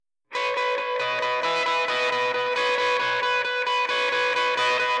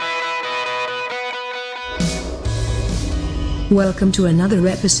Welcome to another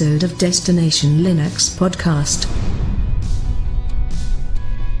episode of Destination Linux Podcast.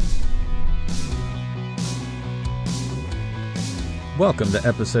 Welcome to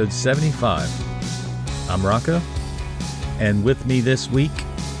episode 75. I'm Rocco, and with me this week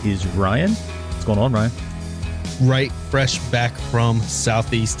is Ryan. What's going on, Ryan? Right, fresh back from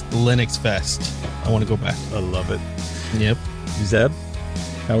Southeast Linux Fest. I want to go back. I love it. Yep. Zeb,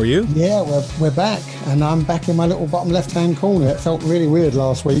 how are you? Yeah, we're back, and I'm back in my little bottom left-hand corner. It felt really weird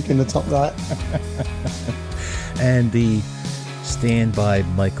last week in the top right. And the standby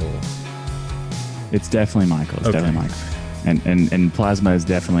Michael. It's definitely Michael. It's definitely Michael. And Plasma is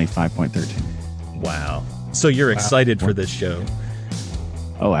definitely 5.13. Wow. So you're excited for this show?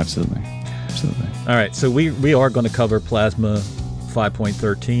 Oh, absolutely. Absolutely. All right. So we are going to cover Plasma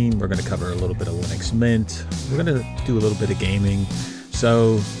 5.13. We're going to cover a little bit of Linux Mint. We're going to do a little bit of gaming.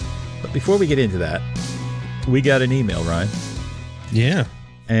 So, but before we get into that, we got an email, Ryan. Yeah.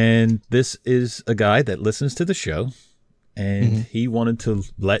 And this is a guy that listens to the show, and he wanted to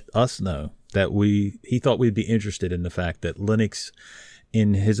let us know that he thought we'd be interested in the fact that Linux,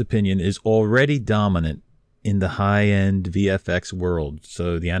 in his opinion, is already dominant in the high-end VFX world.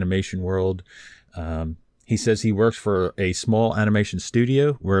 So the animation world. He says he works for a small animation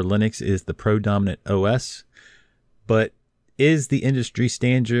studio where Linux is the predominant OS, but is the industry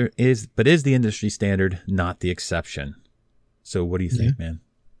standard not the exception? So what do you think, man?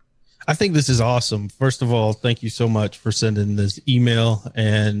 I think this is awesome. First of all, thank you so much for sending this email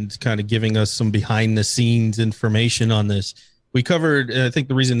and kind of giving us some behind the scenes information on this. We covered, I think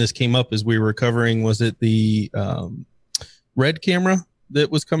the reason this came up is we were covering, was it the Red camera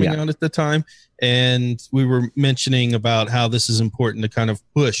that was coming out at the time? And we were mentioning about how this is important to kind of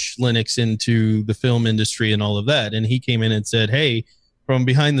push Linux into the film industry and all of that. And he came in and said, hey, from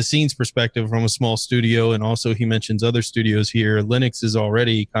behind the scenes perspective, from a small studio, and also he mentions other studios here, Linux is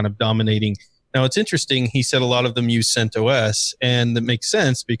already kind of dominating. Now, it's interesting. He said a lot of them use CentOS, and that makes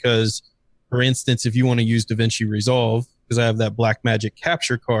sense because, for instance, if you want to use DaVinci Resolve, because I have that Blackmagic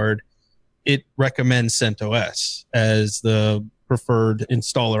capture card, it recommends CentOS as the preferred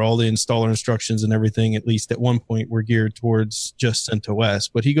installer. All the installer instructions and everything, at least at one point, were geared towards just CentOS.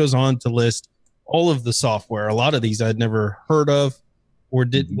 But he goes on to list all of the software. A lot of these I'd never heard of or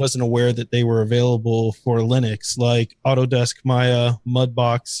wasn't aware that they were available for Linux, like Autodesk Maya,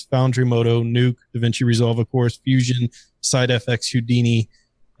 Mudbox, Foundry Moto, Nuke, DaVinci Resolve, of course, Fusion, SideFX, Houdini,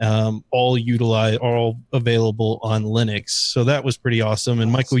 all available on Linux. So that was pretty awesome.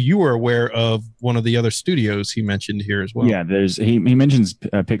 And Michael, you were aware of one of the other studios he mentioned here as well. Yeah, he mentions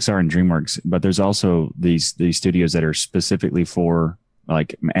Pixar and DreamWorks, but there's also these studios that are specifically for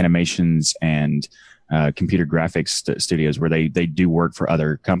like animations and computer graphics studios where they do work for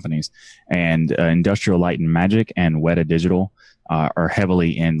other companies. And Industrial Light and Magic and Weta Digital are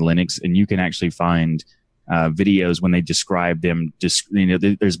heavily in Linux, and you can actually find videos when they describe them.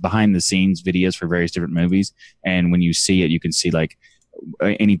 There's behind the scenes videos for various different movies, and when you see it, you can see like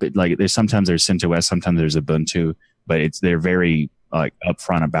there's CentOS, sometimes there's Ubuntu, but they're very like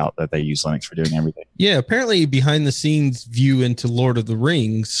upfront about that they use Linux for doing everything. Yeah, apparently behind the scenes view into Lord of the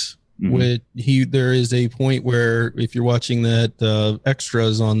Rings. There is a point where if you're watching that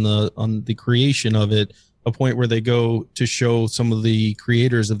extras on the creation of it, a point where they go to show some of the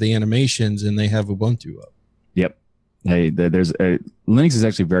creators of the animations and they have Ubuntu up. Yep. There's Linux is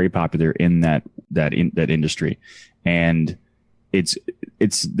actually very popular in that industry, and it's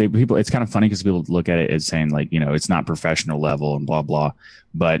kind of funny because people look at it as saying like, it's not professional level and blah blah,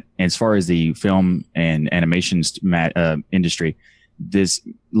 but as far as the film and animations industry, this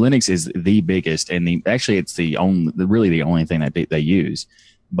Linux is the biggest, and it's the only thing that they use,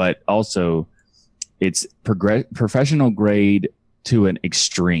 but also it's professional grade to an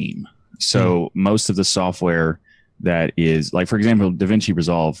extreme. So most of the software that is like, for example, DaVinci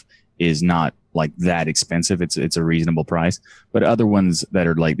Resolve is not like that expensive. It's a reasonable price, but other ones that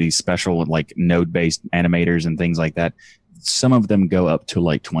are like these special like node-based animators and things like that, some of them go up to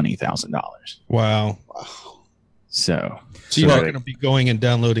like $20,000. Wow. So you're not going to be going and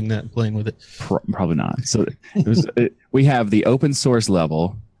downloading that and playing with it? Probably not. So we have the open source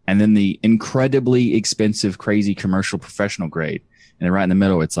level, and then the incredibly expensive, crazy commercial professional grade. And then right in the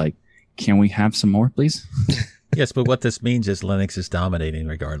middle, it's like, can we have some more, please? Yes, but what this means is Linux is dominating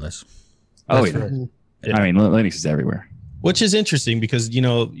regardless. Oh, yeah. Right. I mean, Linux is everywhere. Which is interesting because,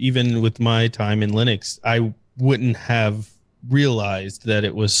 even with my time in Linux, I wouldn't have realized that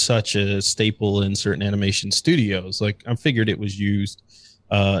it was such a staple in certain animation studios. Like, I figured it was used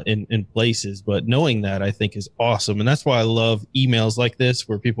in places, but knowing that I think is awesome. And that's why I love emails like this,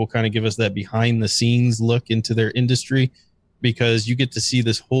 where people kind of give us that behind the scenes look into their industry. because you get to see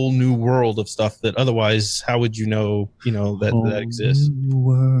this whole new world of stuff that otherwise, how would you know that exists?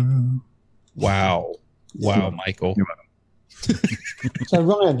 Wow, Michael. So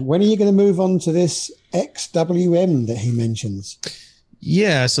Ryan, when are you going to move on to this XWM that he mentions?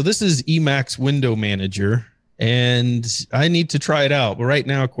 Yeah, so this is Emacs Window Manager, and I need to try it out. But right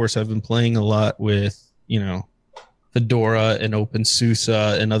now, of course, I've been playing a lot with, Fedora and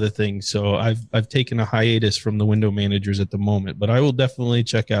OpenSUSE and other things. So I've taken a hiatus from the window managers at the moment, but I will definitely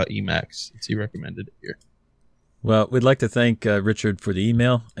check out Emacs since he recommended it here. Well, we'd like to thank Richard for the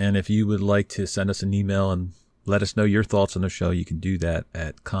email. And if you would like to send us an email and let us know your thoughts on the show, you can do that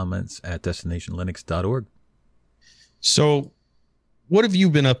at comments@destinationlinux.org. So what have you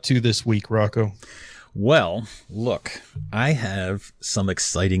been up to this week, Rocco? Well, look, I have some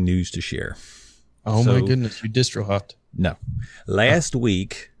exciting news to share. Oh, my goodness. You distro hopped. No. Last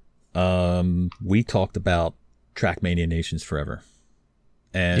week, we talked about Trackmania Nations Forever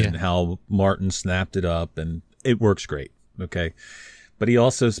and how Martin snapped it up, and it works great. Okay. But we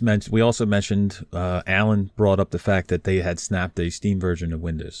also mentioned, Alan brought up the fact that they had snapped a Steam version of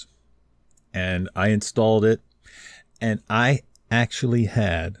Windows. And I installed it, and I actually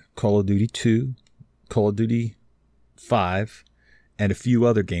had Call of Duty 2, Call of Duty 5, and a few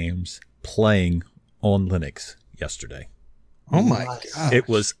other games playing on Linux yesterday. Oh my God. It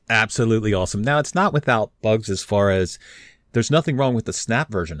was absolutely awesome. Now, it's not without bugs as far as there's nothing wrong with the snap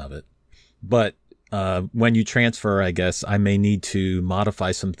version of it, but when you transfer, I guess I may need to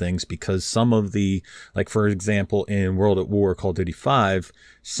modify some things because some of the, like for example, in World at War, Call of Duty 5,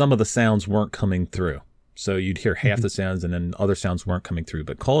 some of the sounds weren't coming through. So you'd hear half the sounds and then other sounds weren't coming through.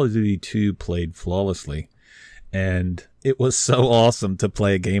 But Call of Duty 2 played flawlessly. And it was so awesome to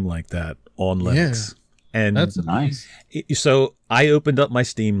play a game like that on Linux. Yeah, and that's nice. So I opened up my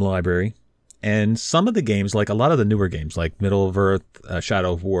Steam library, and some of the games, like a lot of the newer games, like Middle of Earth,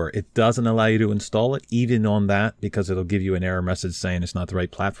 Shadow of War, it doesn't allow you to install it even on that because it'll give you an error message saying it's not the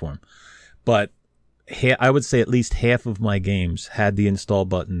right platform. But I would say at least half of my games had the install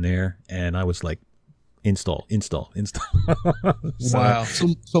button there, and I was like, install. Wow.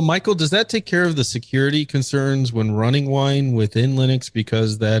 So Michael, does that take care of the security concerns when running Wine within Linux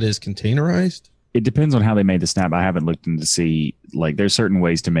because that is containerized? It depends on how they made the snap. I haven't looked into see, like, there's certain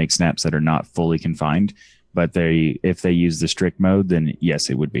ways to make snaps that are not fully confined, but if they use the strict mode, then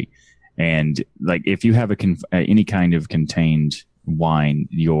yes, it would be. And like, if you have any kind of contained Wine,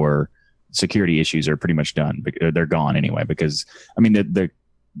 your security issues are pretty much done. They're gone anyway, because I mean, the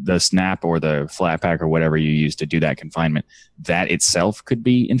snap or the Flatpak or whatever you use to do that confinement, that itself could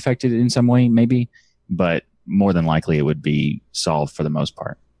be infected in some way, maybe, but more than likely it would be solved for the most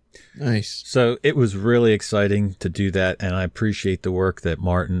part. Nice. So it was really exciting to do that, and I appreciate the work that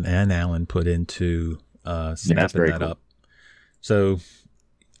Martin and Alan put into snapping that up. So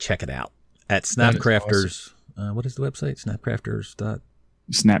check it out at Snapcrafters. Awesome. What is the website?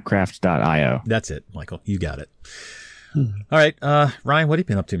 Snapcraft.io. That's it, Michael. You got it. All right, Ryan, what have you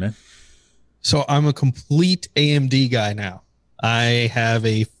been up to, man? So I'm a complete AMD guy now. I have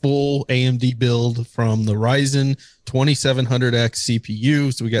a full AMD build from the Ryzen 2700X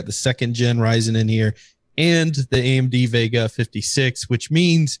CPU. So we got the second gen Ryzen in here and the AMD Vega 56, which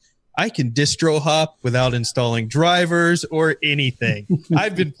means I can distro hop without installing drivers or anything.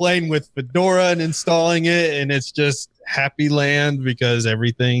 I've been playing with Fedora and installing it, and it's just happy land because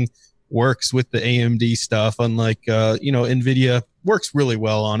everything works with the AMD stuff. Unlike, NVIDIA works really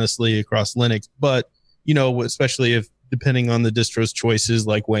well, honestly, across Linux. But, especially if depending on the distro's choices,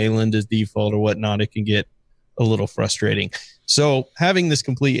 like Wayland is default or whatnot, it can get a little frustrating. So having this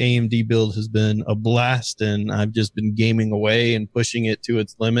complete AMD build has been a blast, and I've just been gaming away and pushing it to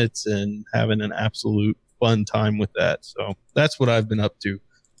its limits and having an absolute fun time with that. So that's what I've been up to.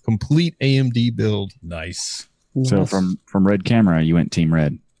 Complete AMD build. Nice. So from Red Camera, you went Team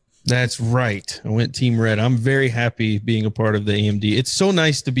Red. That's right. I went Team Red. I'm very happy being a part of the AMD. It's so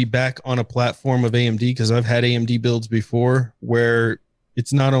nice to be back on a platform of AMD because I've had AMD builds before where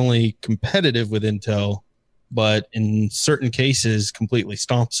it's not only competitive with Intel, but in certain cases completely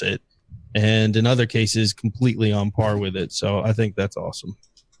stomps it, and in other cases completely on par with it. So I think that's awesome.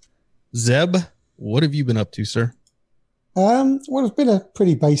 Zeb, what have you been up to, sir? Well, it's been a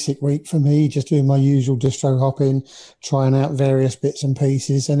pretty basic week for me, just doing my usual distro hopping, trying out various bits and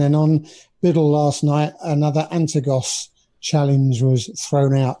pieces. And then on Biddle last night, another Antigos challenge was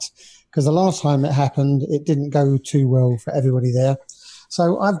thrown out because the last time it happened, it didn't go too well for everybody there.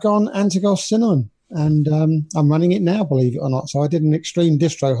 So I've gone Antigos Cinnamon, and I'm running it now, believe it or not. So I did an extreme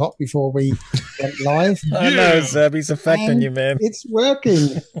distro hop before we went live. I know, Zeb, he's affecting you, man. It's working.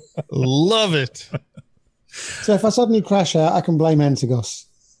 Love it. So if I suddenly crash out, I can blame Antigos.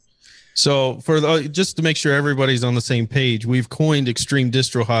 So just to make sure everybody's on the same page, we've coined extreme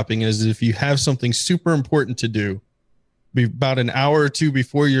distro hopping as if you have something super important to do, be about an hour or two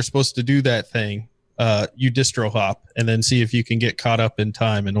before you're supposed to do that thing, you distro hop and then see if you can get caught up in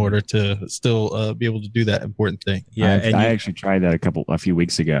time in order to still be able to do that important thing. Yeah, I actually tried that a few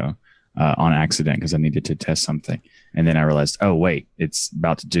weeks ago on accident because I needed to test something, and then I realized, oh wait, it's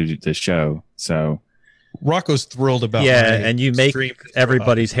about to do the show, so. Rocco's thrilled about and you make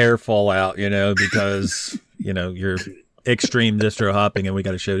everybody's hair fall out, because you're extreme distro hopping and we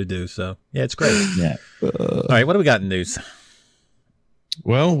got a show to do. So yeah, it's great. Yeah. All right, what do we got in news?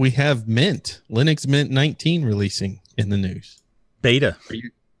 Well, we have Linux Mint 19 releasing in the news. Beta.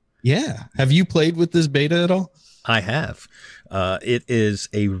 Yeah. Have you played with this beta at all? I have. It is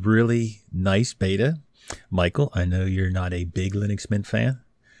a really nice beta. Michael, I know you're not a big Linux Mint fan.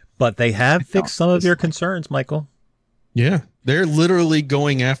 But they have fixed some of your concerns, Michael. Yeah, they're literally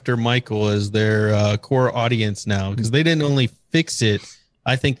going after Michael as their core audience now because they didn't only fix it,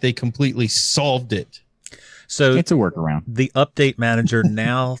 I think they completely solved it. So it's a workaround. The update manager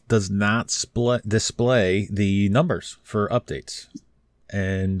now does not display the numbers for updates.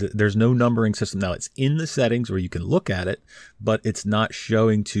 And there's no numbering system. Now it's in the settings where you can look at it, but it's not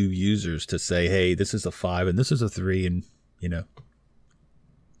showing to users to say, hey, this is a 5 and this is a 3 and,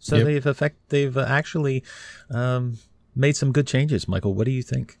 So they've actually made some good changes. Michael, what do you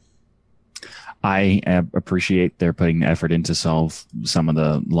think? I appreciate they're putting the effort in to solve some of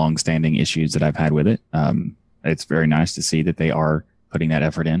the long-standing issues that I've had with it. It's very nice to see that they are putting that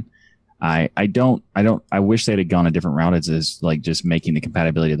effort in. I wish they'd have gone a different route as like just making the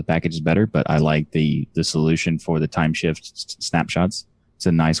compatibility of the packages better, but I like the solution for the time shift snapshots. It's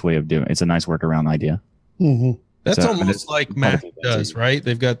a nice way of doing it. It's a nice workaround idea. Mm-hmm. That's almost like Mac does, right?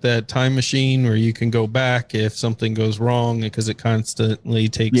 They've got that time machine where you can go back if something goes wrong because it constantly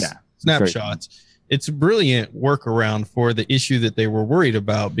takes snapshots. It's a brilliant workaround for the issue that they were worried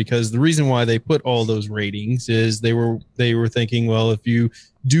about, because the reason why they put all those ratings is they were thinking, well, if you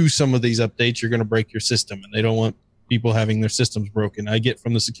do some of these updates, you're going to break your system, and they don't want people having their systems broken. I get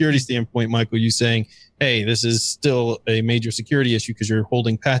from the security standpoint, Michael, you saying, hey, this is still a major security issue because you're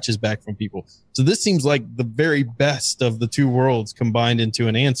holding patches back from people. So this seems like the very best of the two worlds combined into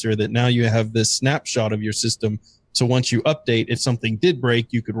an answer, that now you have this snapshot of your system. So once you update, if something did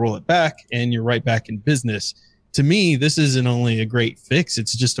break, you could roll it back and you're right back in business. To me, this isn't only a great fix,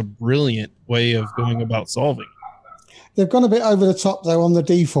 it's just a brilliant way of going about solving. They've gone a bit over the top, though, on the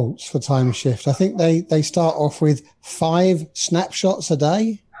defaults for time shift. I think they start off with 5 snapshots a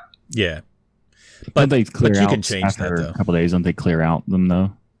day. Yeah. But they clear you out can change after that, though. a couple of days. Don't they clear out them,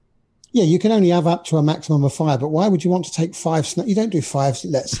 though? Yeah, you can only have up to a maximum of 5, but why would you want to take 5? You don't do 5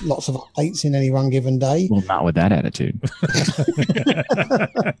 lots of updates in any one given day. Well, not with that attitude.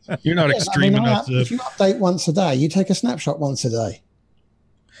 You're not extreme enough to... If you update once a day, you take a snapshot once a day.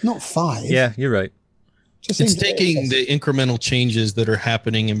 Not 5. Yeah, you're right. It's taking the incremental changes that are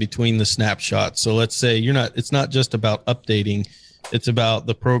happening in between the snapshots. So let's say it's not just about updating. It's about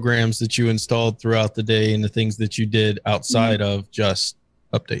the programs that you installed throughout the day and the things that you did outside of just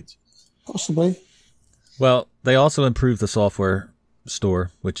updates. Possibly. Well, they also improved the software store,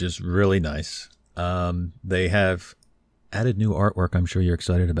 which is really nice. They have added new artwork. I'm sure you're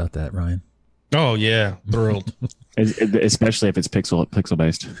excited about that, Ryan. Oh, yeah. Thrilled. Especially if it's pixel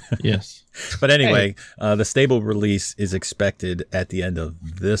based. Yes. But anyway, the stable release is expected at the end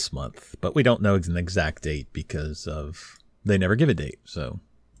of this month, but we don't know an exact date because they never give a date. So,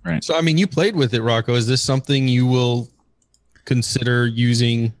 right. So, I mean, you played with it, Rocco. Is this something you will consider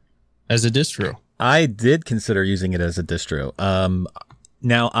using as a distro? I did consider using it as a distro.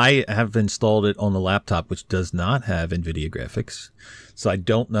 Now I have installed it on the laptop, which does not have NVIDIA graphics. So I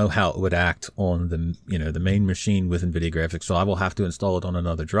don't know how it would act on the main machine with NVIDIA graphics. So I will have to install it on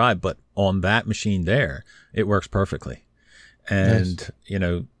another drive, but on that machine there, it works perfectly. And,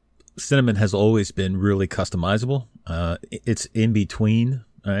 nice. Cinnamon has always been really customizable. It's in between.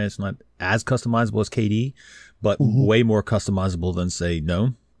 It's not as customizable as KDE, but way more customizable than, say,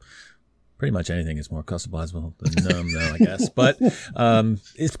 GNOME. Pretty much anything is more customizable than GNOME, though, I guess. But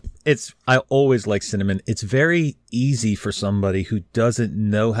I always like Cinnamon. It's very easy for somebody who doesn't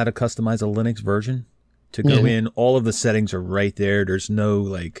know how to customize a Linux version to go in. All of the settings are right there. There's no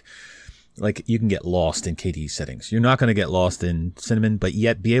like you can get lost in KDE settings. You're not going to get lost in Cinnamon, but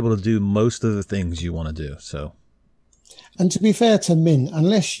yet be able to do most of the things you want to do. So. And to be fair to Mint,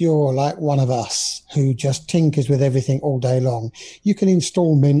 unless you're like one of us who just tinkers with everything all day long, you can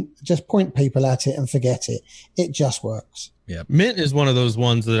install Mint, just point people at it and forget it. It just works. Yeah. Mint is one of those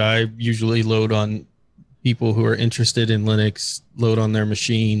ones that I usually load on people who are interested in Linux load on their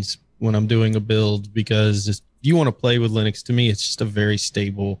machines when I'm doing a build, because if you want to play with Linux, to me, it's just a very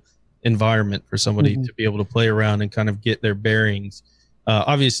stable environment for somebody to be able to play around and kind of get their bearings.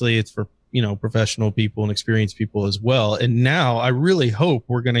 Obviously, it's for professional people and experienced people as well. And now I really hope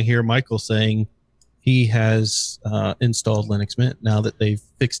we're going to hear Michael saying he has installed Linux Mint now that they've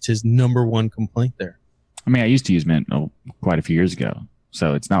fixed his number one complaint there. I mean, I used to use Mint quite a few years ago,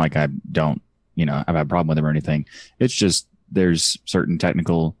 so it's not like I don't, I've had a problem with them or anything. It's just there's certain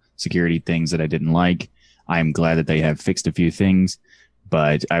technical security things that I didn't like. I'm glad that they have fixed a few things,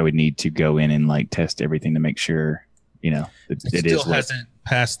 but I would need to go in and like test everything to make sure, it still hasn't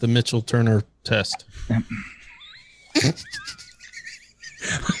passed the Mitchell Turner test.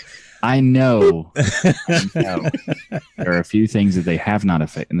 I know. There are a few things that they have not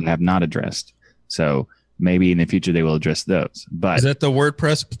affected and have not addressed. So maybe in the future they will address those. But is that the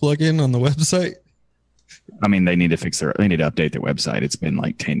WordPress plugin on the website? I mean, they need to update their website. It's been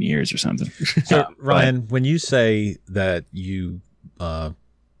like 10 years or something. So Ryan, when you say that you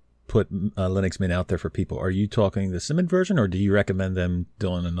put Linux Mint out there for people, are you talking the Simon version, or do you recommend them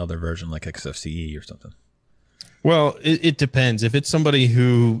doing another version like XFCE or something? Well, it depends. If it's somebody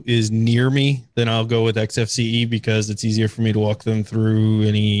who is near me, then I'll go with XFCE because it's easier for me to walk them through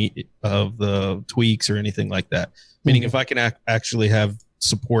any of the tweaks or anything like that. Meaning if I can actually have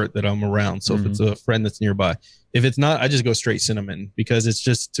support that I'm around. So if it's a friend that's nearby. If it's not, I just go straight Cinnamon because it's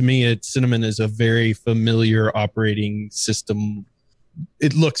just, to me, Cinnamon is a very familiar operating system.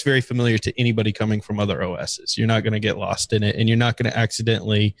 It looks very familiar to anybody coming from other OSs. You're not going to get lost in it, and you're not going to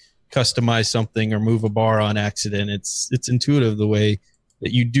accidentally customize something or move a bar on accident. It's intuitive the way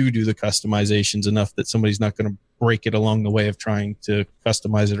that you do the customizations enough that somebody's not going to break it along the way of trying to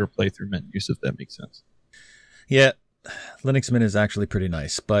customize it or play through menus, if that makes sense. Yeah, Linux Mint is actually pretty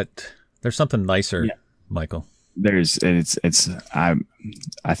nice, but there's something nicer, Michael. I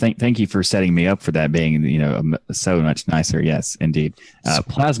thank you for setting me up for that being, so much nicer. Yes, indeed.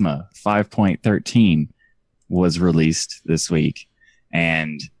 Plasma 5.13 was released this week,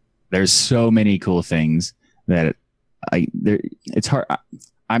 and there's so many cool things that it's hard.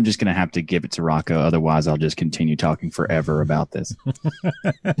 I'm just going to have to give it to Rocco. Otherwise, I'll just continue talking forever about this.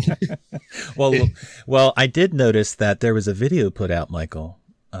 Well, I did notice that there was a video put out, Michael,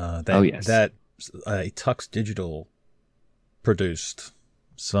 that Tux Digital produced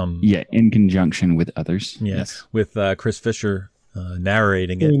in conjunction with others. Yes, with Chris Fisher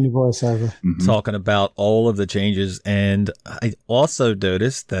narrating it, doing the voiceover, talking about all of the changes. And I also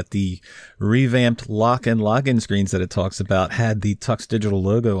noticed that the revamped lock and login screens that it talks about had the Tux Digital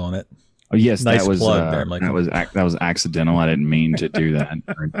logo on it. Oh yes, nice that was plug there, Michael. That was accidental. I didn't mean to do that.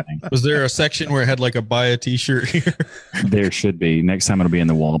 Or anything. Was there a section where it had like a buy a T-shirt here? There should be. Next time it'll be in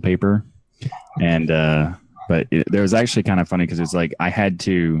the wallpaper. And but there was actually kind of funny because it's like I had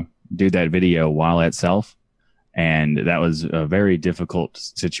to do that video while itself, and that was a very difficult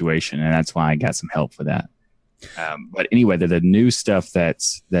situation, and that's why I got some help for that. But anyway, the new stuff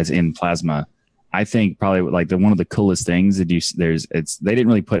that's in Plasma, I think probably like one of the coolest things that they didn't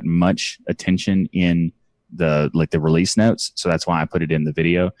really put much attention in the release notes, so that's why I put it in the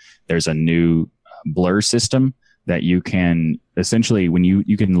video. There's a new blur system that you can essentially, when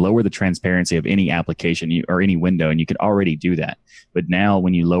you can lower the transparency of any application or any window, and you can already do that. But now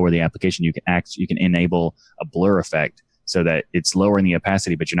when you lower the application, you can enable a blur effect so that it's lowering the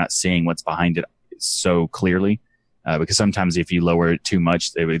opacity, but you're not seeing what's behind it so clearly. Because sometimes if you lower it too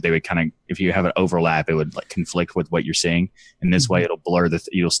much, they would kind of, if you have an overlap, it would like conflict with what you're seeing. And this way it'll blur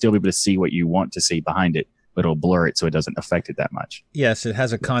you'll still be able to see what you want to see behind it, but it'll blur it so it doesn't affect it that much. Yes, it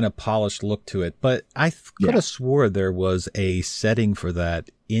has a kind of polished look to it, but I could have swore there was a setting for that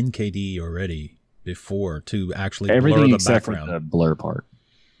in KDE already before to actually everything blur the except background. For the blur part.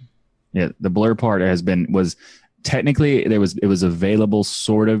 Yeah, the blur part was technically it was available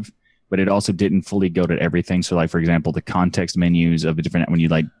sort of, but it also didn't fully go to everything. So like for example, the context menus of the different when you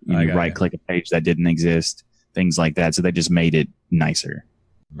right click a page that didn't exist, things like that. So they just made it nicer.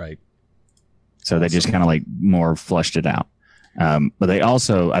 Right. So they just kind of like more flushed it out. But they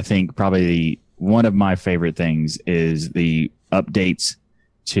also, I think probably one of my favorite things is the updates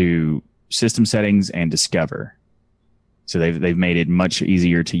to system settings and Discover. So they've made it much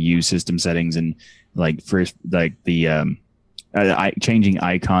easier to use system settings, and like for like the changing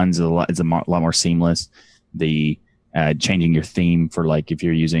icons is a lot more seamless. The changing your theme for like if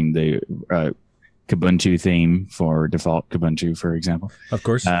you're using the Kubuntu theme for default Kubuntu, for example. Of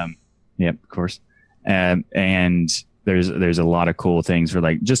course. Yep, of course. And there's a lot of cool things for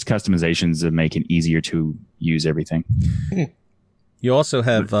like just customizations that make it easier to use everything. You also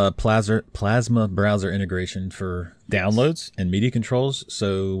have Plasma browser integration for downloads and media controls.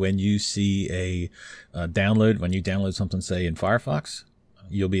 So when you see a download, when you download something, say in Firefox,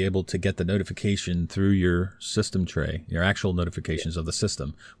 you'll be able to get the notification through your system tray. Your actual notifications of the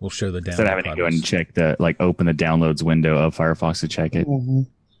system will show the download. Instead of having to go and check open the downloads window of Firefox to check it. Mhm.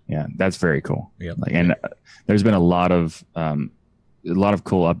 Yeah, that's very cool. Yep. And there's been a lot of cool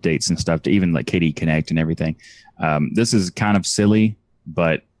updates and stuff to even like KDE Connect and everything. This is kind of silly,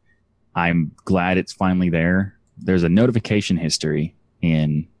 but I'm glad it's finally there. There's a notification history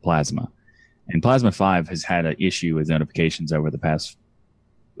in Plasma, and Plasma 5 has had an issue with notifications over the past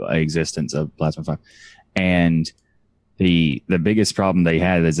existence of Plasma 5. And the biggest problem they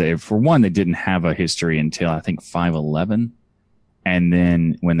had is that, for one, they didn't have a history until I think 5.11. And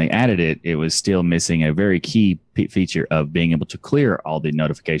then when they added it, it was still missing a very key feature of being able to clear all the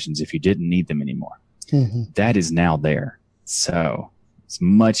notifications if you didn't need them anymore. Mhm. That is now there. So it's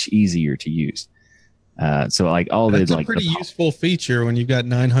much easier to use. So like all That's the a like pretty useful feature when you've got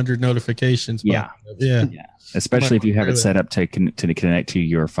 900 notifications. Yeah. Yeah. Yeah. Especially if you have it set up to connect to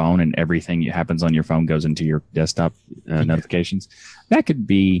your phone and everything that happens on your phone goes into your desktop notifications. That could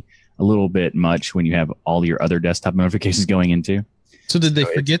be a little bit much when you have all your other desktop notifications going into. So did they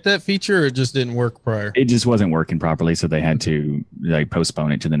forget that feature, or it just didn't work prior? It just wasn't working properly, so they had to like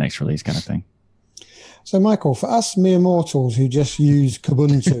postpone it to the next release, kind of thing. So, Michael, for us mere mortals who just use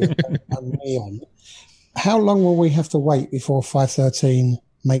Kubuntu and Neon, how long will we have to wait before 5.13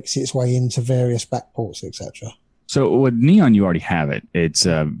 makes its way into various backports, etc.? So with Neon, you already have it. It's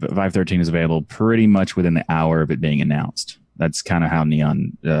 5.13 is available pretty much within the hour of it being announced. That's kind of how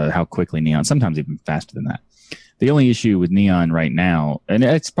Neon, how quickly Neon, sometimes even faster than that. The only issue with Neon right now, and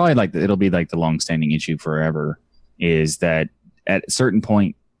it's probably like it'll be like the long-standing issue forever, is that at a certain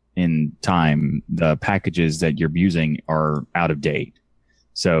point in time, the packages that you're using are out of date.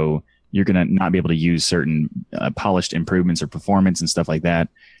 So you're going to not be able to use certain polished improvements or performance and stuff like that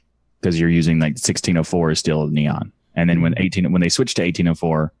because you're using like 1604 is still Neon. And then when they switch to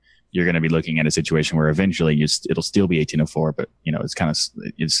 1804, you're going to be looking at a situation where eventually it'll still be 1804, but you know, it's kind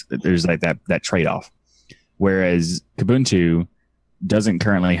of, there's like that trade-off. Whereas Kubuntu doesn't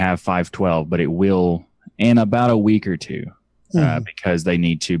currently have 5.12, but it will in about a week or two because they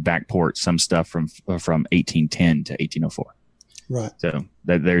need to backport some stuff from 1810 to 1804. Right. So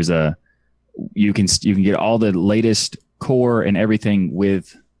that there's you can get all the latest core and everything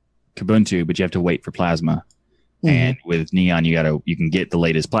with Kubuntu, but you have to wait for Plasma. And with Neon, you can get the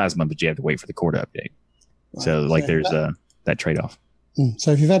latest Plasma, but you have to wait for the core to update. Right. So like there's that trade-off.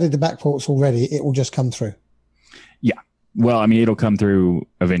 So if you've added the backports already, it will just come through. Yeah. Well, I mean, it'll come through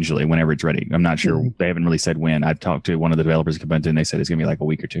eventually whenever it's ready. I'm not sure. They haven't really said when. I've talked to one of the developers of Kubuntu, and they said it's going to be like a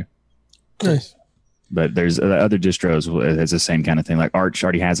week or two. Nice. But there's other distros has the same kind of thing. Like Arch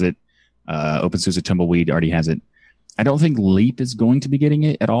already has it. OpenSUSE Tumbleweed already has it. I don't think Leap is going to be getting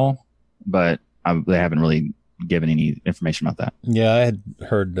it at all, but they haven't really given any information about that. Yeah, I had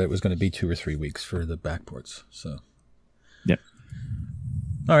heard that it was going to be 2 or 3 weeks for the backports. So, yep.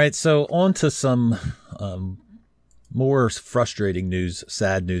 All right, so on to some more frustrating news,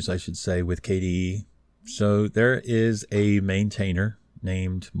 sad news, I should say, with KDE. So there is a maintainer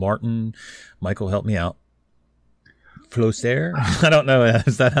named Martin. Michael, help me out. Flosser? I don't know.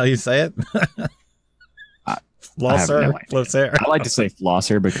 Is that how you say it? Flosser? Flosser? I like to say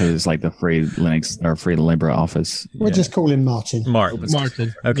Flosser because it's like the free Linux or free LibreOffice. We'll just call him Martin.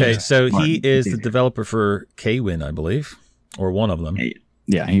 Martin. Okay, so Martin. He is the developer for Kwin, I believe, or one of them.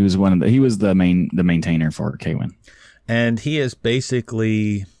 Yeah, he was the maintainer for Kwin. And he is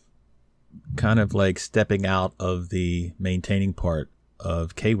basically kind of like stepping out of the maintaining part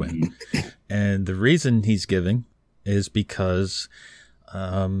of Kwin. And the reason he's giving is because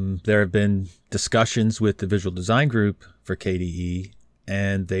there have been discussions with the visual design group for KDE,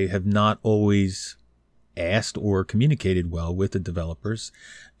 and they have not always asked or communicated well with the developers.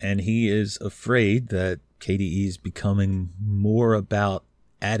 And he is afraid that KDE is becoming more about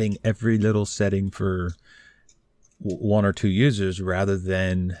adding every little setting for 1 or 2 users rather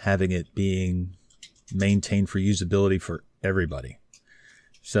than having it being maintained for usability for everybody.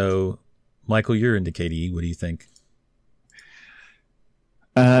 So, Michael, you're into KDE. What do you think?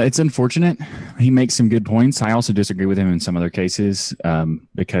 It's unfortunate. He makes some good points. I also disagree with him in some other cases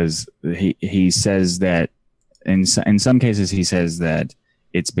because he says that in some cases he says that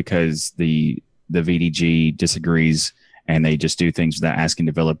it's because the VDG disagrees and they just do things without asking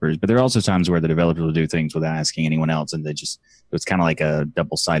developers. But there are also times where the developers will do things without asking anyone else, and it's kind of like a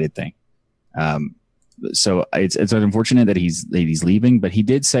double-sided thing. So it's unfortunate that he's leaving, but he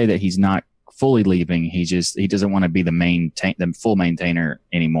did say that he's not fully leaving. He doesn't want to be the full maintainer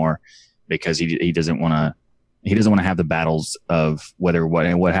anymore, because he doesn't want to have the battles of what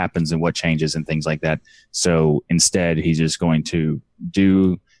happens and what changes and things like that. So instead, he's just going to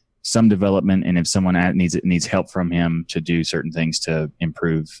do some development, and if someone needs help from him to do certain things to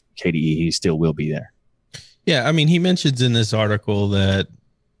improve KDE, he still will be there. Yeah, I mean, he mentions in this article that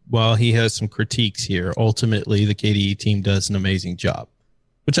while he has some critiques here, ultimately the KDE team does an amazing job,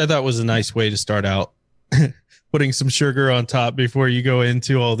 which I thought was a nice way to start out, putting some sugar on top before you go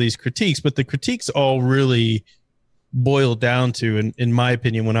into all these critiques. But the critiques all really boil down to, in my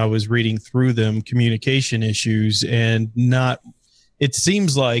opinion, when I was reading through them, communication issues, and it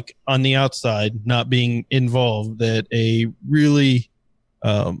seems like on the outside, not being involved, that a really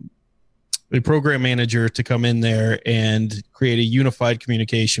a program manager to come in there and create a unified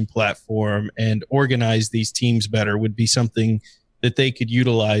communication platform and organize these teams better would be something that they could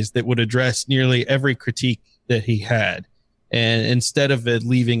utilize that would address nearly every critique that he had. And instead of it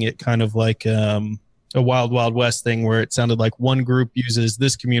leaving it kind of like a wild, wild west thing where it sounded like one group uses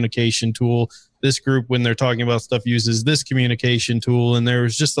this communication tool, this group, when they're talking about stuff, uses this communication tool. And there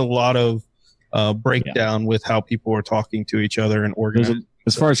was just a lot of breakdown with how people were talking to each other and organizing.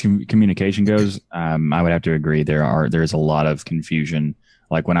 As far as communication goes, I would have to agree. There's a lot of confusion.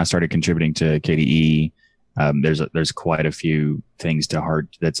 Like when I started contributing to KDE, there's quite a few things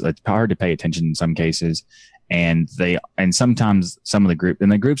that's hard to pay attention in some cases, and sometimes some of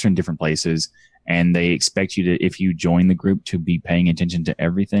the groups are in different places, and they expect you to, if you join the group, to be paying attention to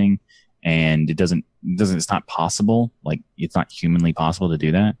everything, and it's not possible. Like, it's not humanly possible to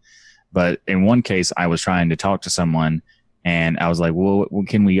do that. But in one case, I was trying to talk to someone, and I was like, well,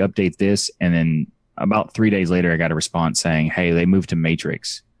 can we update this? And then about 3 days later, I got a response saying, hey, they moved to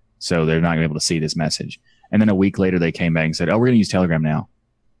Matrix, so they're not going to be able to see this message. And then a week later, they came back and said, oh, we're going to use Telegram now.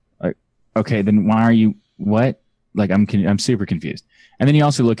 Like, okay, then why are you, what? Like, I'm super confused. And then you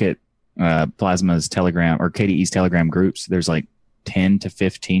also look at Plasma's Telegram, or KDE's Telegram groups. There's like 10 to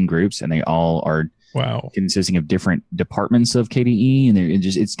 15 groups, and they all are consisting of different departments of KDE. And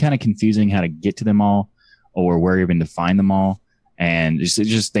it's kind of confusing how to get to them all, or where even to find them all, and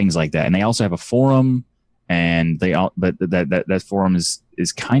just things like that. And they also have a forum, and but that forum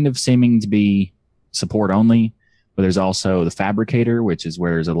is kind of seeming to be support only. But there's also the Fabricator, which is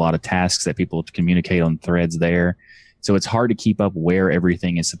where there's a lot of tasks that people communicate on threads there. So it's hard to keep up where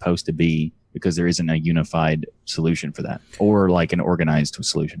everything is supposed to be, because there isn't a unified solution for that, or like an organized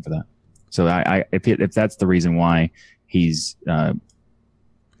solution for that. So if that's the reason why he's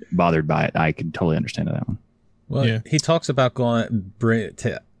bothered by it, I can totally understand that one. Well, yeah. He talks about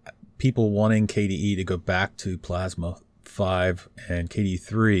people wanting KDE to go back to Plasma 5 and KDE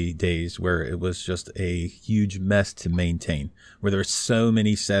 3 days, where it was just a huge mess to maintain, where there are so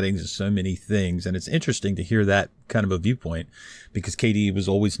many settings and so many things. And it's interesting to hear that kind of a viewpoint, because KDE was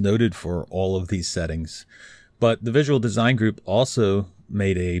always noted for all of these settings. But the Visual Design Group also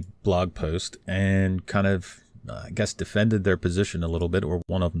made a blog post and kind of, I guess, defended their position a little bit, or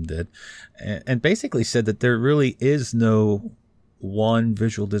one of them did, and basically said that there really is no one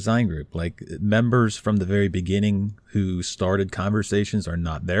Visual Design Group. Like, members from the very beginning who started conversations are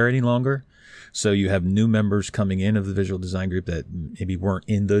not there any longer. So you have new members coming in of the Visual Design Group that maybe weren't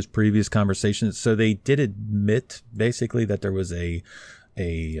in those previous conversations. So they did admit basically that there was a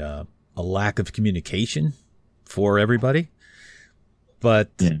lack of communication for everybody.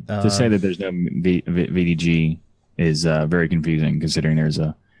 But to say that there's no VDG is very confusing, considering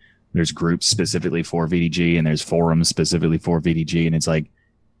there's groups specifically for VDG, and there's forums specifically for VDG. And it's like,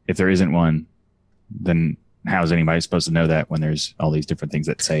 if there isn't one, then how is anybody supposed to know that when there's all these different things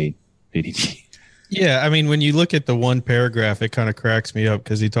that say VDG? Yeah, I mean, when you look at the one paragraph, it kind of cracks me up,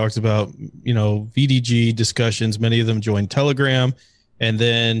 because he talks about, VDG discussions. Many of them joined Telegram, and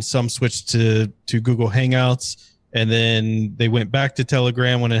then some switched to Google Hangouts. And then they went back to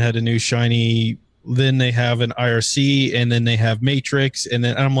Telegram when it had a new shiny. Then they have an IRC, and then they have Matrix. And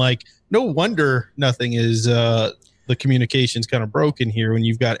then I'm like, no wonder nothing is, the communication's kind of broken here when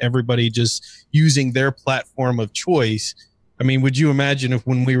you've got everybody just using their platform of choice. I mean, would you imagine if,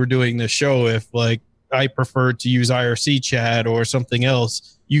 when we were doing this show, if like I preferred to use IRC chat or something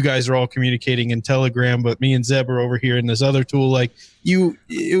else, you guys are all communicating in Telegram, but me and Zeb are over here in this other tool, like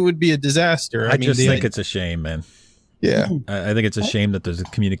it would be a disaster. I just think it's a shame, man. Yeah. I think it's a shame that the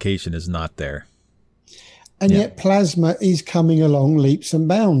communication is not there. And yet Plasma is coming along leaps and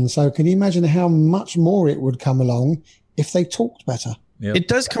bounds. So can you imagine how much more it would come along if they talked better? Yep. It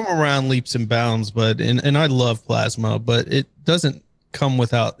does come around leaps and bounds, but and I love Plasma, but it doesn't come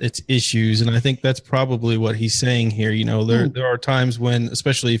without its issues. And I think that's probably what he's saying here. You know, there are times when,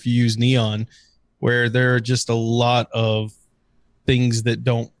 especially if you use Neon, where there are just a lot of things that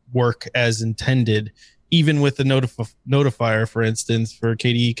don't work as intended, even with the notifier, for instance, for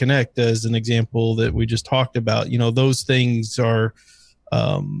KDE Connect, as an example that we just talked about. You know, those things are,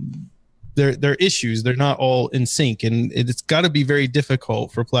 they're issues. They're not all in sync, and it's got to be very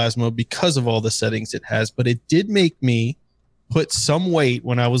difficult for Plasma because of all the settings it has. But it did make me put some weight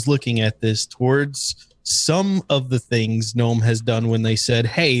when I was looking at this towards some of the things GNOME has done when they said,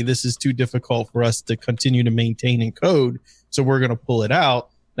 hey, this is too difficult for us to continue to maintain and code, so we're going to pull it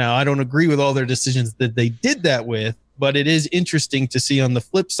out. Now, I don't agree with all their decisions that they did that with, but it is interesting to see on the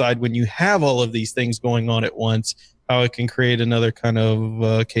flip side, when you have all of these things going on at once, how it can create another kind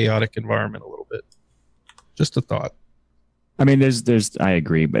of chaotic environment a little bit. Just a thought. I mean, I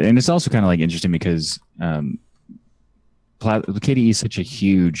agree, and it's also kind of like interesting because KDE is such a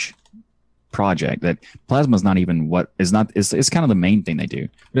huge project that Plasma is not even it's kind of the main thing they do,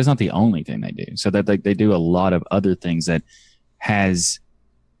 but it's not the only thing they do. So that they do a lot of other things that has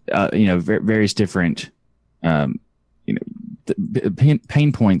various different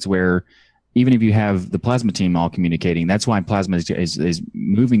pain points where even if you have the Plasma team all communicating, that's why Plasma is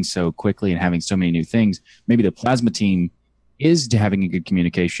moving so quickly and having so many new things. Maybe the Plasma team is having a good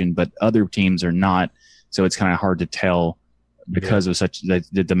communication, but other teams are not. So it's kind of hard to tell because of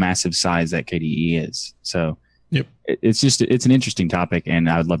the massive size that KDE is. So it's an interesting topic, and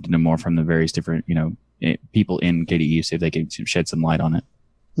I would love to know more from the various different people in KDE, see if they can shed some light on it.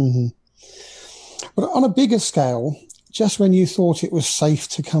 Mm-hmm. But on a bigger scale, just when you thought it was safe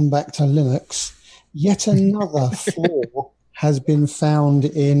to come back to Linux, yet another flaw has been found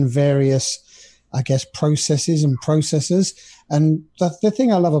in various, I guess, processes and processors. And the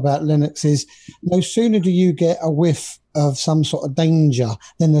thing I love about Linux is no sooner do you get a whiff of some sort of danger,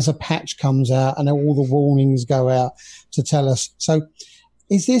 then there's a patch comes out and all the warnings go out to tell us. So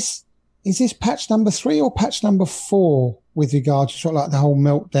is this patch number 3 or patch number 4 with regard to sort of like the whole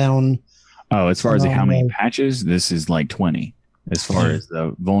meltdown? Oh, as far as how many patches, this is like 20. As far as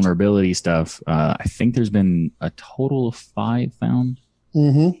the vulnerability stuff, I think there's been a total of 5 found.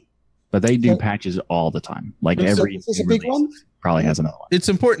 Mm-hmm. But they do patches all the time. Like every is this a big one? Probably has another one. It's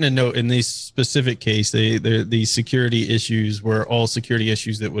important to note in this specific case, the security issues were all security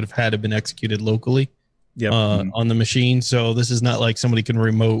issues that would have had to been executed locally on the machine. So this is not like somebody can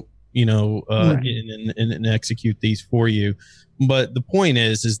remote, and execute these for you. But the point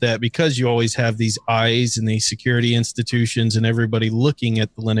is that because you always have these eyes and these security institutions and everybody looking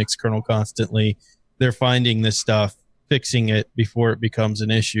at the Linux kernel constantly, they're finding this stuff, fixing it before it becomes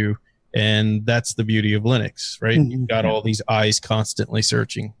an issue. And that's the beauty of Linux, right? Mm-hmm. You've got all these eyes constantly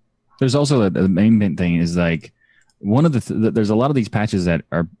searching. There's also the main thing is like one of there's a lot of these patches that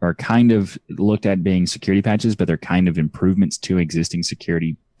are kind of looked at being security patches, but they're kind of improvements to existing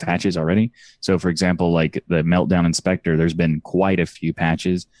security patches already. So for example, like the Meltdown Inspector, there's been quite a few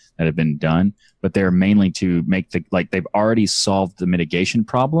patches that have been done, but they're mainly to make they've already solved the mitigation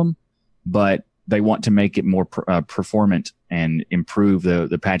problem, but they want to make it more performant and improve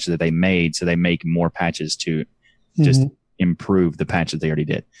the patches that they made. So they make more patches to just improve the patch that they already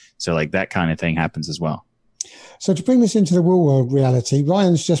did. So like that kind of thing happens as well. So to bring this into the real world reality,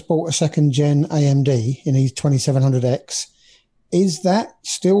 Ryan's just bought a 2nd gen AMD in his 2700X. Is that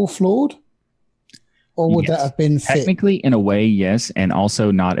still flawed? Or would that have been fixed? Technically, in a way, yes. And also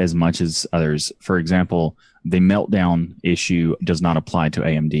not as much as others. For example, the Meltdown issue does not apply to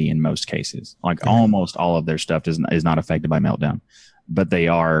AMD in most cases. Like almost all of their stuff is not affected by Meltdown, but they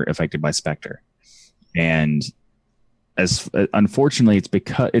are affected by Spectre. And unfortunately,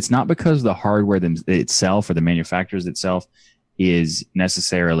 it's not because the hardware itself or the manufacturers itself is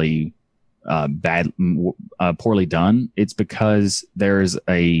necessarily poorly done. It's because there's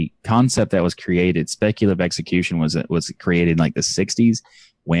a concept that was created. Speculative execution was created in like the 60s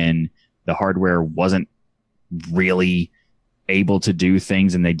when the hardware wasn't really able to do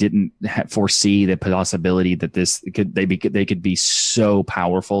things, and they didn't foresee the possibility that they could be so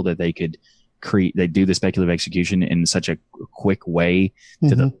powerful that they could do the speculative execution in such a quick way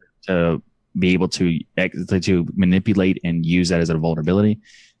to be able to manipulate and use that as a vulnerability.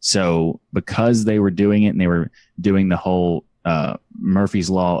 So because they were doing it and they were doing the whole Murphy's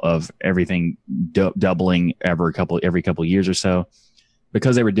Law of everything doubling every couple years or so,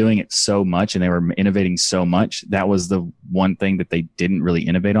 because they were doing it so much and they were innovating so much, that was the one thing that they didn't really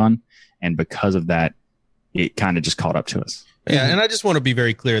innovate on. And because of that, it kind of just caught up to us. Yeah, and I just want to be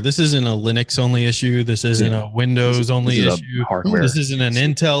very clear. This isn't a Linux only issue. This isn't a Windows only issue. This isn't an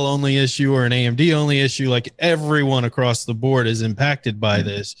Intel only issue or an AMD only issue. Like everyone across the board is impacted by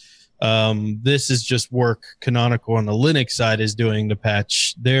this. This is just work Canonical on the Linux side is doing to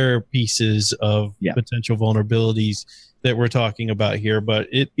patch their pieces of potential vulnerabilities that we're talking about here. But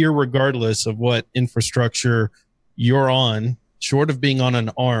irregardless of what infrastructure you're on, short of being on an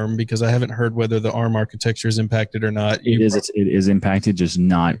ARM, because I haven't heard whether the ARM architecture is impacted or not. It is impacted, just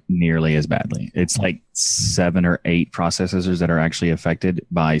not nearly as badly. It's like 7 or 8 processors that are actually affected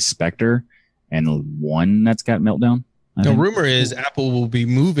by Spectre, and one that's got Meltdown. The rumor is Apple will be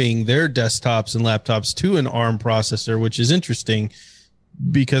moving their desktops and laptops to an ARM processor, which is interesting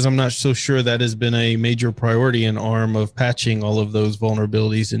because I'm not so sure that has been a major priority in ARM of patching all of those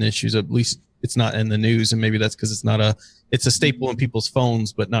vulnerabilities and issues. At least it's not in the news, and maybe that's because it's a staple in people's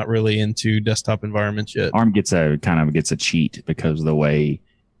phones, but not really into desktop environments yet. ARM gets a cheat because of the way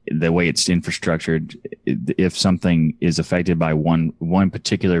it's infrastructured. If something is affected by one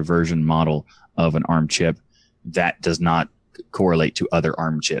particular version model of an ARM chip, that does not correlate to other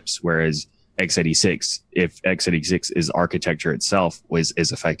ARM chips. Whereas x86, if x86 is architecture itself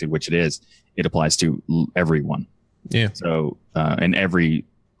is affected, which it is, it applies to everyone. Yeah. So and every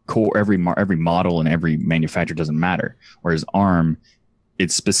core, every model and every manufacturer doesn't matter. Whereas ARM,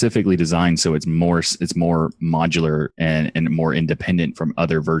 it's specifically designed so it's more modular and more independent from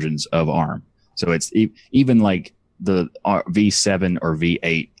other versions of ARM. So it's even like the V7 or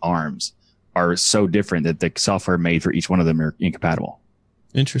V8 ARMs are so different that the software made for each one of them are incompatible.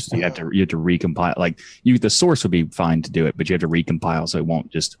 Interesting. You have to recompile. Like the source would be fine to do it, but you have to recompile so it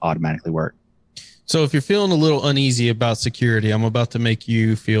won't just automatically work. So if you're feeling a little uneasy about security, I'm about to make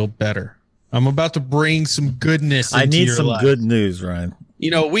you feel better. I'm about to bring some goodness into your life. I need some good news, Ryan.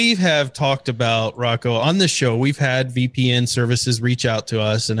 We have talked about, Rocco, on the show, we've had VPN services reach out to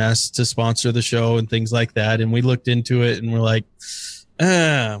us and ask to sponsor the show and things like that. And we looked into it and we're like,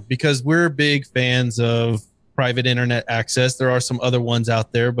 because we're big fans of private internet access. There are some other ones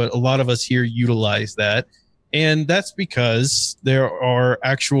out there, but a lot of us here utilize that. And that's because there are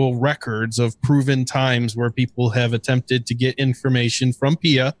actual records of proven times where people have attempted to get information from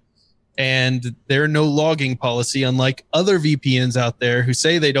PIA, and there are no logging policy, unlike other VPNs out there who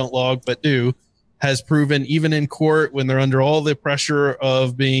say they don't log but do, has proven even in court when they're under all the pressure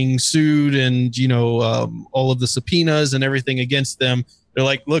of being sued and, all of the subpoenas and everything against them. They're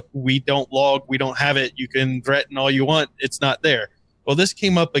like, look, we don't log. We don't have it. You can threaten all you want. It's not there. Well, this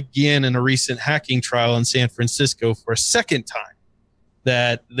came up again in a recent hacking trial in San Francisco for a second time,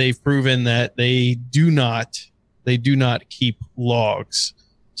 that they've proven that they do not keep logs.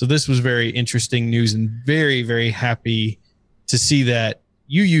 So this was very interesting news, and very, very happy to see that.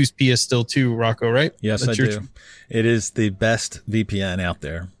 You use PIA still too, Rocco, right? Yes, I do. It is the best VPN out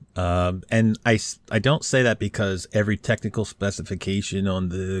there. And I don't say that because every technical specification on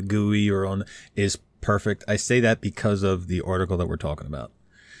the GUI or is perfect. I say that because of the article that we're talking about,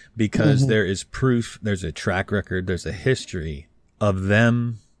 because there is proof, there's a track record, there's a history of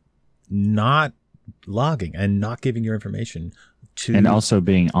them not logging and not giving your information to, and also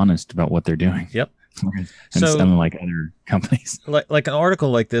being honest about what they're doing. Yep. And so, unlike other companies, like an article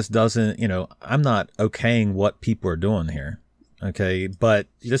like this doesn't, I'm not okaying what people are doing here. Okay. But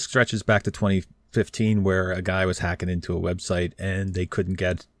this stretches back to 2015 where a guy was hacking into a website and they couldn't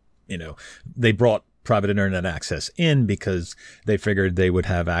get, they brought private internet access in because they figured they would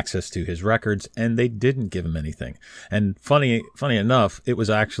have access to his records, and they didn't give him anything. And funny enough, it was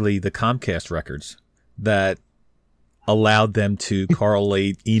actually the Comcast records that allowed them to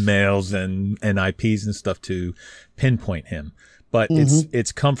correlate emails and IPs and stuff to pinpoint him. But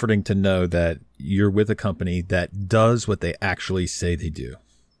it's comforting to know that you're with a company that does what they actually say they do,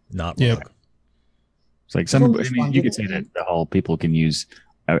 not wrong. Yep. It's like you could say that the whole people can use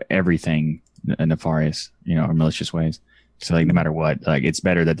everything nefarious, or malicious ways. So like no matter what, like it's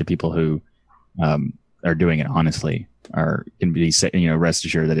better that the people who are doing it honestly can be rest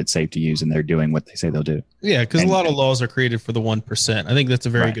assured that it's safe to use and they're doing what they say they'll do. Yeah, because a lot of laws are created for the 1%. I think that's a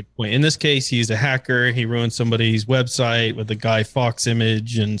very good point. In this case, he's a hacker. He ruined somebody's website with a Guy Fawkes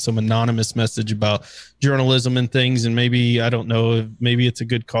image and some anonymous message about journalism and things. And maybe, I don't know, maybe it's a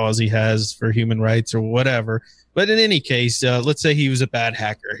good cause he has for human rights or whatever. But in any case, let's say he was a bad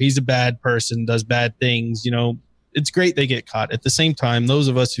hacker. He's a bad person, does bad things. It's great they get caught. At the same time, those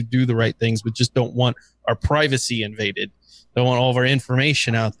of us who do the right things but just don't want our privacy invaded, don't want all of our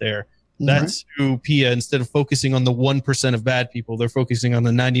information out there. That's who PIA, instead of focusing on the 1% of bad people, they're focusing on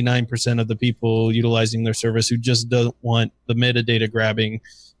the 99% of the people utilizing their service who just don't want the metadata grabbing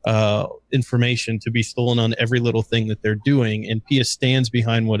information to be stolen on every little thing that they're doing. And PIA stands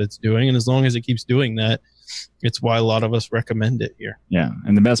behind what it's doing. And as long as it keeps doing that, it's why a lot of us recommend it here. Yeah.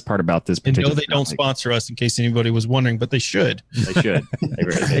 And the best part about this particular... And no, they don't sponsor us, in case anybody was wondering, but they should. They should.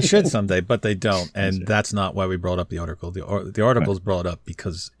 They should someday, but they don't. And that's not why we brought up the article. The article's brought up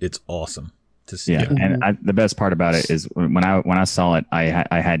because it's awesome to see. Yeah. And the best part about it is when I saw it,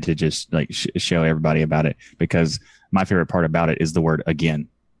 I had to just like show everybody about it, because my favorite part about it is the word again.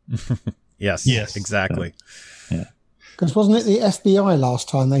 Yes, exactly. So, yeah. Because wasn't it the FBI last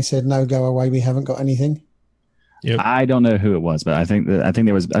time they said, no, go away, we haven't got anything? Yep. I don't know who it was, but I think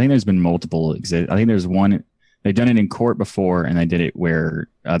there's been multiple. I think there's one. They've done it in court before, and they did it where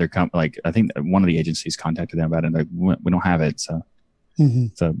other I think one of the agencies contacted them about it. Like, we don't have it, so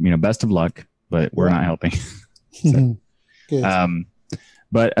best of luck, but we're not helping. So, Good.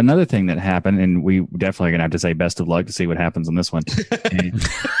 But another thing that happened, and we definitely are gonna have to say best of luck to see what happens on this one. And,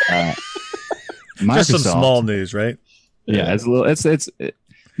 Microsoft, just some small news, right? Yeah, it's a little.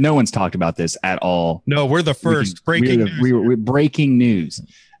 No one's talked about this at all. No, we're the first. Breaking news.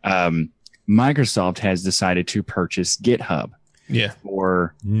 Microsoft has decided to purchase GitHub. Yeah.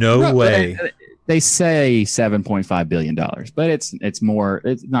 For no way. They say $7.5 billion, but it's more.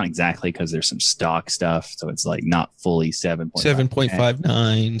 It's not exactly, because there's some stock stuff, so it's like not fully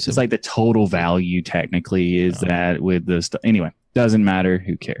 7.59. It's like the total value technically is that with the stuff. Anyway, doesn't matter.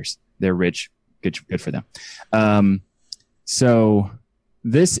 Who cares? They're rich. Good for them. So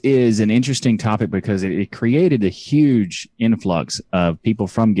this is an interesting topic because it created a huge influx of people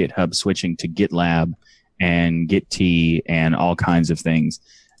from GitHub switching to GitLab and Git and all kinds of things.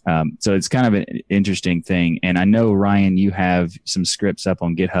 So it's kind of an interesting thing. And I know, Ryan, you have some scripts up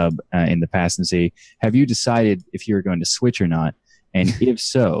on GitHub in the past, and see, have you decided if you're going to switch or not? And if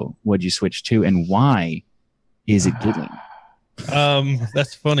so, what'd you switch to, and why is it GitLab?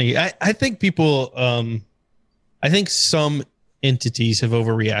 That's funny. I think people, I think some entities have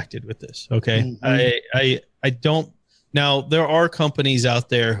overreacted with this. Okay. Mm-hmm. I don't. Now, there are companies out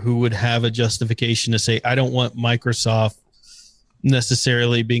there who would have a justification to say, I don't want Microsoft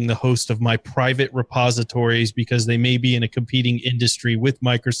necessarily being the host of my private repositories because they may be in a competing industry with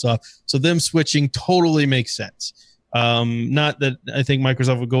Microsoft. So them switching totally makes sense. Not that I think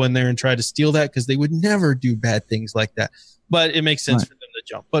Microsoft would go in there and try to steal that, because they would never do bad things like that. But it makes sense for them to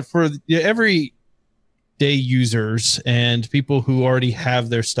jump. But for everyday users and people who already have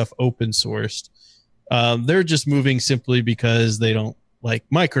their stuff open sourced, they're just moving simply because they don't like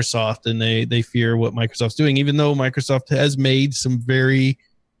Microsoft, and they fear what Microsoft's doing, even though Microsoft has made some very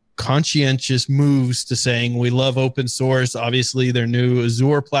conscientious moves to saying we love open source. Obviously, their new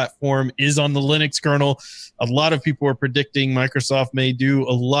Azure platform is on the Linux kernel. A lot of people are predicting Microsoft may do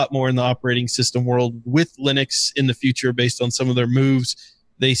a lot more in the operating system world with Linux in the future based on some of their moves.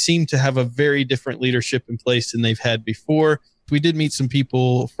 They seem to have a very different leadership in place than they've had before. We did meet some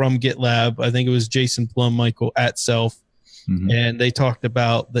people from GitLab. I think it was Jason Plum, Michael at Self. Mm-hmm. And they talked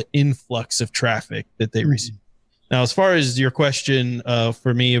about the influx of traffic that they receive. Now, as far as your question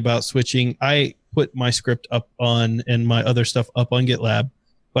for me about switching, I put my script up on and my other stuff up on GitLab,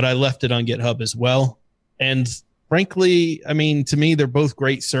 but I left it on GitHub as well. And frankly, I mean, to me, they're both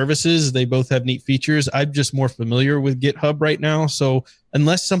great services. They both have neat features. I'm just more familiar with GitHub right now. So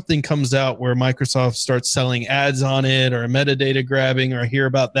unless something comes out where Microsoft starts selling ads on it or metadata grabbing, or I hear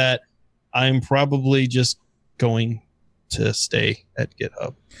about that, I'm probably just going to stay at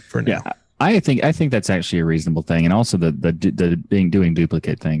GitHub for now. Yeah, I think that's actually a reasonable thing, and also the doing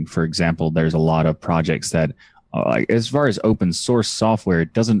duplicate thing. For example, there's a lot of projects that, as far as open source software,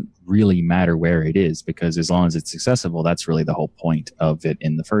 it doesn't really matter where it is, because as long as it's accessible, that's really the whole point of it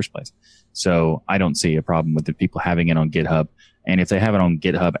in the first place. So I don't see a problem with the people having it on GitHub, and if they have it on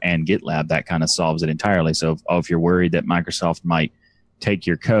GitHub and GitLab, that kind of solves it entirely. So if you're worried that Microsoft might take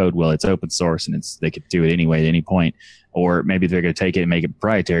your code, well, it's open source and they could do it anyway at any point. Or maybe they're going to take it and make it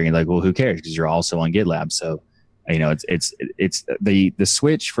proprietary, and like, well, who cares? Because you're also on GitLab. So, it's the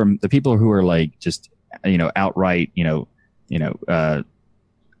switch from the people who are like just, outright,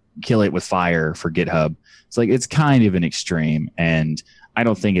 kill it with fire for GitHub. It's like, it's kind of an extreme, and I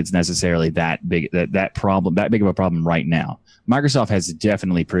don't think it's necessarily that big of a problem right now. Microsoft has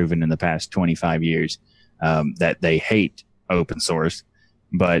definitely proven in the past 25 years that they hate open source.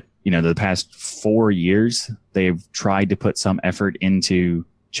 But, the past 4 years, they've tried to put some effort into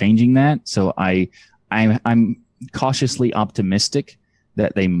changing that. So I'm cautiously optimistic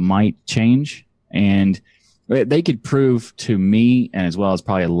that they might change. And they could prove to me, and as well as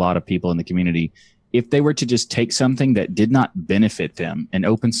probably a lot of people in the community, if they were to just take something that did not benefit them and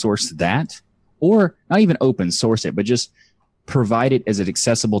open source that, or not even open source it, but just provide it as it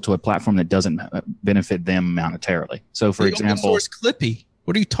accessible to a platform that doesn't benefit them monetarily. So, for example, open source Clippy.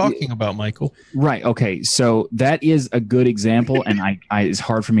 What are you talking about, Michael? Right. Okay. So that is a good example, and I it's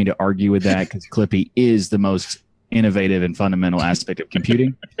hard for me to argue with that because Clippy is the most innovative and fundamental aspect of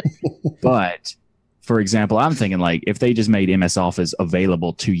computing. But for example, I'm thinking like if they just made MS Office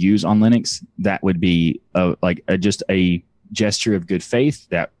available to use on Linux, that would be just a gesture of good faith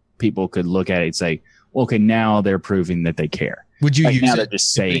that people could look at it and say, well, okay, now they're proving that they care. Would you use now it? They're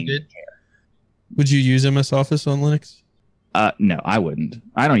just saying they care. Would you use MS Office on Linux? No, I wouldn't.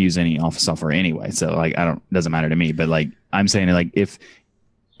 I don't use any Office software anyway, so like doesn't matter to me. But like I'm saying, like if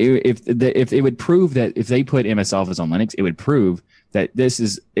it would prove that if they put MS Office on Linux, it would prove that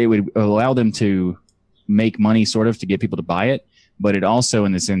it would allow them to make money sort of to get people to buy it, but it also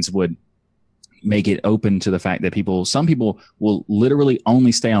in the sense would make it open to the fact that some people will literally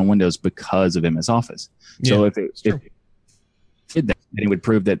only stay on Windows because of MS Office. So if it did that, then it would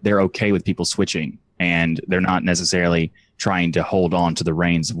prove that they're okay with people switching and they're not necessarily trying to hold on to the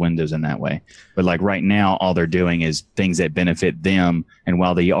reins of Windows in that way. But like right now, all they're doing is things that benefit them. And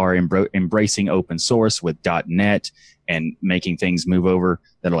while they are embracing open source with .NET and making things move over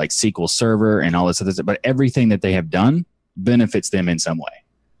that are like SQL Server and all this other stuff, but everything that they have done benefits them in some way.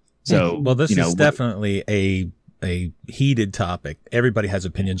 So, well, this is definitely a heated topic. Everybody has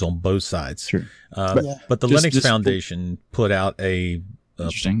opinions on both sides. Sure. But the Linux Foundation put out a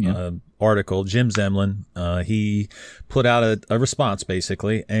article. Jim Zemlin, he put out a response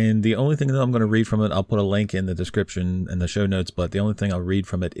basically, and the only thing that I'm going to read from it, I'll put a link in the description and the show notes, but the only thing I'll read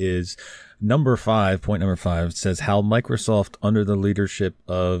from it is point number 5 says how Microsoft under the leadership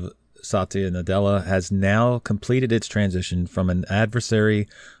of Satya Nadella has now completed its transition from an adversary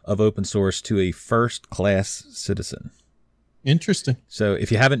of open source to a first-class citizen. Interesting. So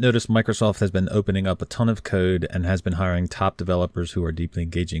if you haven't noticed, Microsoft has been opening up a ton of code and has been hiring top developers who are deeply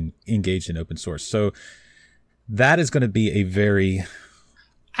engaged in open source. So that is going to be a very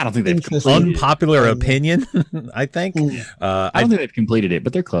I don't think they've unpopular opinion, I think. I don't think they've completed it,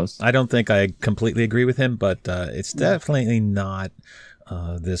 but they're close. I don't think I completely agree with him, but it's definitely not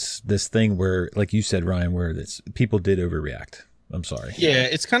this thing where, like you said, Ryan, where people did overreact. I'm sorry. Yeah,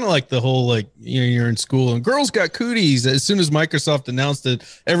 it's kind of like the whole, like, you're in school and girls got cooties. As soon as Microsoft announced it,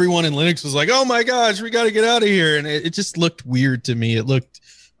 everyone in Linux was like, oh my gosh, we got to get out of here. And it just looked weird to me. It looked,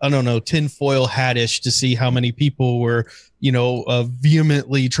 I don't know, tinfoil hat-ish to see how many people were,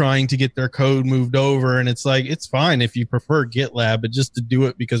 vehemently trying to get their code moved over. And it's like, it's fine if you prefer GitLab, but just to do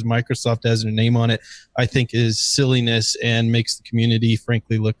it because Microsoft has their name on it, I think is silliness and makes the community,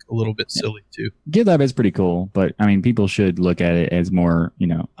 frankly, look a little bit silly too. GitLab is pretty cool, but I mean, people should look at it as more,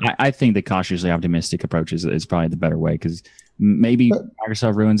 I think the cautiously optimistic approach is probably the better way, because maybe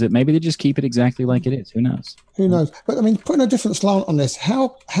Microsoft ruins it. Maybe they just keep it exactly like it is. Who knows? Who knows? But I mean, putting a different slant on this,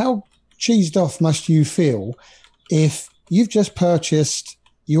 how cheesed off must you feel if you've just purchased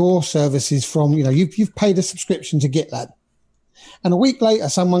your services from, you've paid a subscription to GitLab, and a week later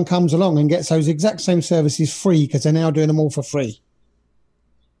someone comes along and gets those exact same services free because they're now doing them all for free.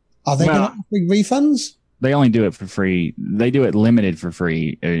 Are they going to have big refunds? They only do it for free. They do it limited for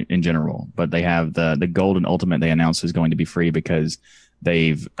free in general, but they have the Gold and Ultimate they announced is going to be free because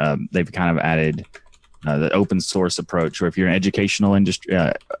they've kind of added the open source approach, or if you're an educational industry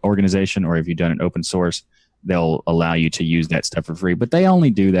organization, or if you've done an open source, they'll allow you to use that stuff for free. But they only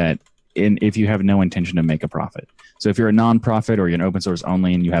do that if you have no intention to make a profit. So if you're a nonprofit or you're an open source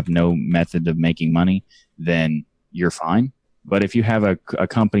only and you have no method of making money, then you're fine. But if you have a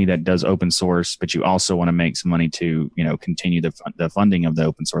company that does open source, but you also want to make some money to continue the funding of the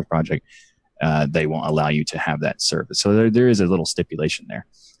open source project, they won't allow you to have that service. So there is a little stipulation there.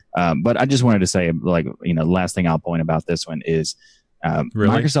 But I just wanted to say, the last thing I'll point about this one is Really?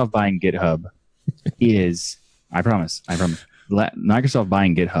 Microsoft buying GitHub is, I promise, Microsoft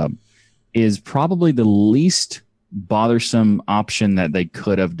buying GitHub is probably the least bothersome option that they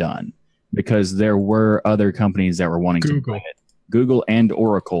could have done, because there were other companies that were wanting to buy it. Google and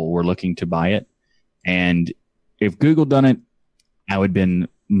Oracle were looking to buy it. And if Google done it, I would have been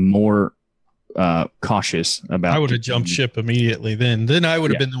more cautious about. I would have jumped ship immediately. Then I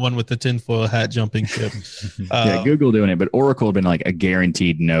would have been the one with the tinfoil hat jumping ship. Google doing it, but Oracle had been like a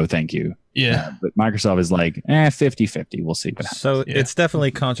guaranteed no, thank you. Yeah, but Microsoft is like 50-50. We'll see what happens. So it's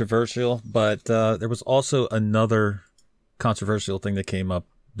definitely controversial, but there was also another controversial thing that came up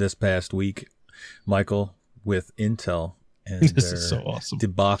this past week, Michael, with Intel and this their is so awesome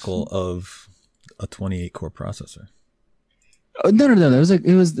debacle of a 28 core processor. No.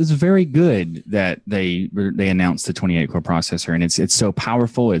 It was very good that they announced the 28 core processor, and it's so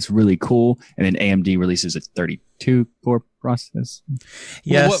powerful. It's really cool. And then AMD releases a 32 core processor.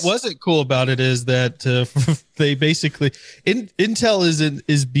 Yes. Well, what wasn't cool about it is that they basically Intel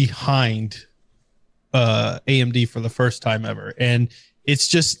is behind AMD for the first time ever, and it's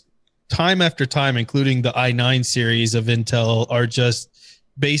just time after time, including the i9 series of Intel, are just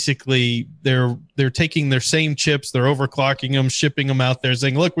basically they're taking their same chips, they're overclocking them, shipping them out there,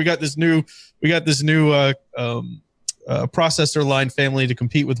 saying, "Look, we got this new processor line family to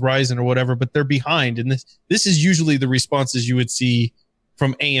compete with Ryzen or whatever," but they're behind. And this is usually the responses you would see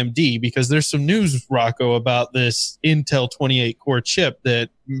from AMD, because there's some news, Rocco, about this Intel 28 core chip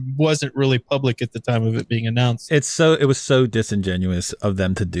that wasn't really public at the time of it being announced. It was so disingenuous of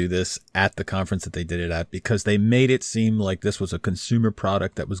them to do this at the conference that they did it at, because they made it seem like this was a consumer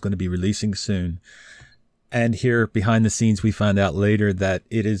product that was going to be releasing soon. And here behind the scenes, we find out later that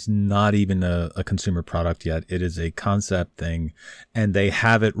it is not even a consumer product yet. It is a concept thing, and they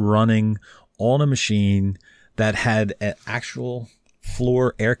have it running on a machine that had an actual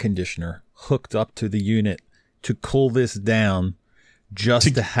floor air conditioner hooked up to the unit to cool this down,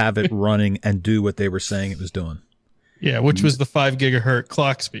 just to have it running and do what they were saying it was doing. Yeah, which was the 5 gigahertz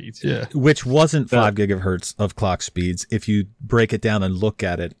clock speeds. Yeah, which wasn't 5 gigahertz of clock speeds if you break it down and look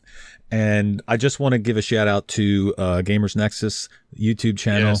at it. And I just want to give a shout out to Gamers Nexus YouTube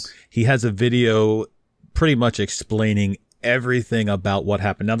channel. Yes. He has a video pretty much explaining everything about what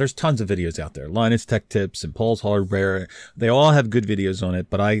happened. Now, there's tons of videos out there. Linus Tech Tips and Paul's Hardware. They all have good videos on it,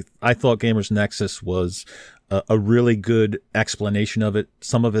 but I thought Gamers Nexus was a really good explanation of it.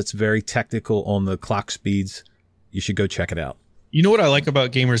 Some of it's very technical on the clock speeds. You should go check it out. You know what I like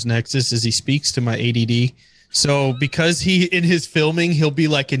about Gamers Nexus is he speaks to my ADD. So because in his filming, he'll be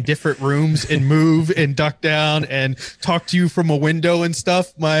like in different rooms and move and duck down and talk to you from a window and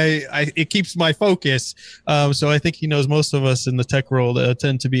stuff. It keeps my focus. So I think he knows most of us in the tech world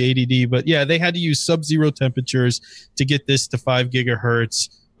tend to be ADD. But yeah, they had to use sub-zero temperatures to get this to 5 gigahertz.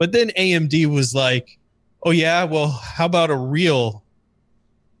 But then AMD was like, "Oh yeah, well, how about a real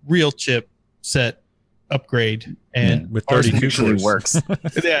chip set upgrade?" And with 32 cores works.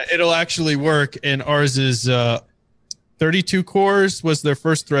 Yeah, it'll actually work. And ours is 32 cores was their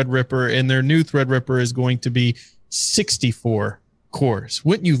first Threadripper, and their new Threadripper is going to be 64 cores.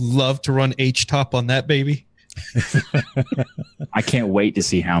 Wouldn't you love to run HTOP on that baby? I can't wait to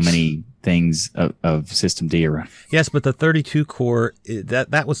see how many things of System D are running. Yes, but the 32 core,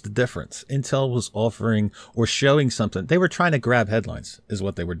 that was the difference. Intel was offering or showing something. They were trying to grab headlines is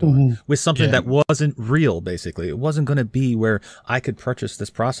what they were doing with something that wasn't real, basically. It wasn't going to be where I could purchase this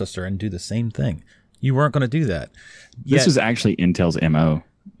processor and do the same thing. You weren't going to do that. This was actually Intel's MO.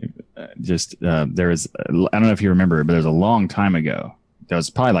 There was, I don't know if you remember, but there's a long time ago. There was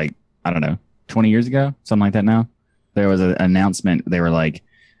probably like, I don't know, 20 years ago, something like that now. There was an announcement. They were like,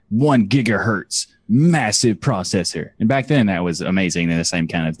 1 gigahertz, massive processor. And back then that was amazing and the same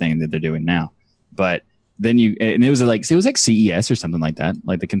kind of thing that they're doing now. But then it was like CES or something like that,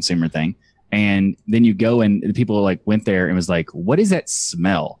 like the consumer thing. And then you go and people like went there and was like, what is that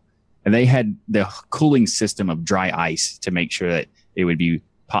smell? And they had the cooling system of dry ice to make sure that it would be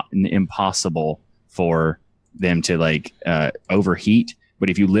impossible for them to like overheat. But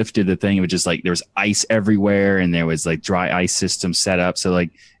if you lifted the thing, it was just like there was ice everywhere, and there was like dry ice system set up. So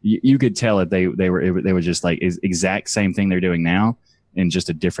like you could tell that they were just like exact same thing they're doing now, in just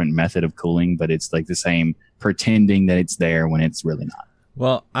a different method of cooling. But it's like the same, pretending that it's there when it's really not.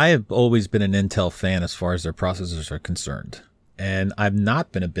 Well, I have always been an Intel fan as far as their processors are concerned, and I've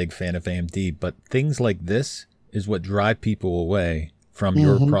not been a big fan of AMD. But things like this is what drive people away from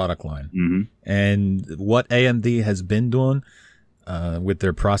your product line. Mm-hmm. And what AMD has been doing with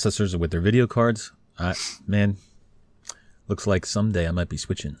their processors or with their video cards, man, looks like someday I might be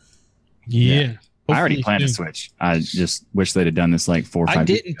switching. Yeah. I already planned to switch. I just wish they'd have done this like 4 or 5 I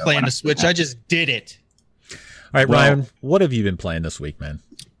didn't plan to switch. I just did it. All right, Ryan, what have you been playing this week, man?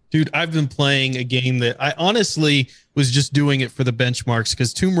 Dude, I've been playing a game that I honestly was just doing it for the benchmarks,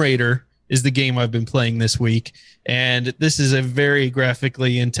 because Tomb Raider is the game I've been playing this week. And this is a very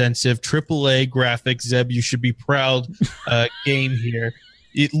graphically intensive AAA graphics, Zeb, you should be proud, game here.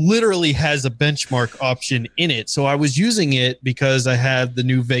 It literally has a benchmark option in it. So I was using it because I had the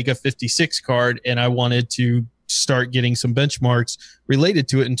new Vega 56 card and I wanted to start getting some benchmarks related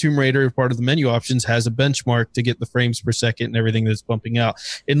to it. And Tomb Raider, part of the menu options, has a benchmark to get the frames per second and everything that's pumping out.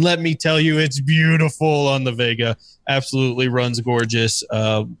 And let me tell you, it's beautiful on the Vega. Absolutely runs gorgeous.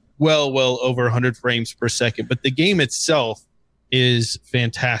 Well over 100 frames per second. But the game itself is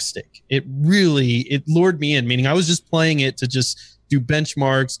fantastic. It lured me in, meaning I was just playing it to just do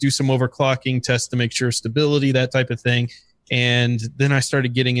benchmarks, do some overclocking tests to make sure stability, that type of thing. And then I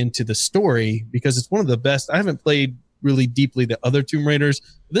started getting into the story because it's one of the best. I haven't played really deeply the other Tomb Raiders.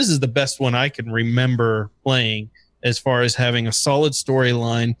 This is the best one I can remember playing as far as having a solid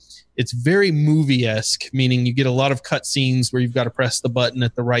storyline. It's very movie-esque, meaning you get a lot of cutscenes where you've got to press the button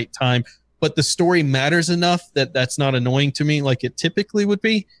at the right time, but the story matters enough that that's not annoying to me like it typically would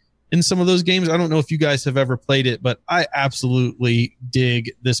be in some of those games. I don't know if you guys have ever played it, but I absolutely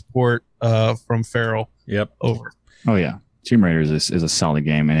dig this port from Feral. Yep. Over. Oh yeah, Tomb Raider is a solid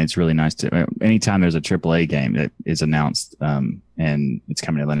game, and it's really nice to. Anytime there's a AAA game that is announced and it's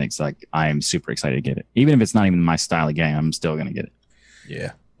coming to Linux, like I am super excited to get it. Even if it's not even my style of game, I'm still gonna get it.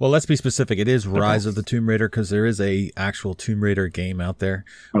 Yeah. Well, let's be specific. It is Rise of the Tomb Raider because there is a actual Tomb Raider game out there.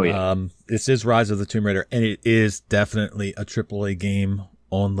 Oh yeah. This is Rise of the Tomb Raider, and it is definitely a AAA game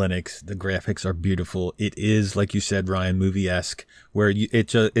on Linux. The graphics are beautiful. It is, like you said, Ryan, movie-esque, where the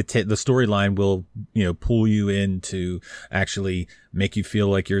storyline will, pull you in to actually make you feel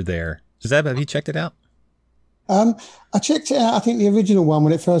like you're there. Zeb, have you checked it out? I checked it out. I think the original one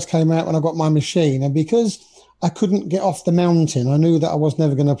when it first came out when I got my machine, and because I couldn't get off the mountain, I knew that I was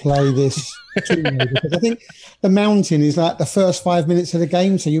never going to play this Tomb Raider, because I think the mountain is like the first 5 minutes of the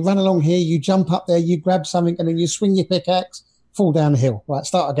game. So you run along here, you jump up there, you grab something, and then you swing your pickaxe, fall down the hill. Right,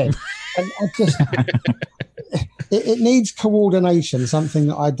 start again. And I just, it needs coordination, something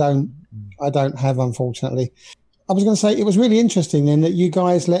that I don't have, unfortunately. I was going to say it was really interesting then that you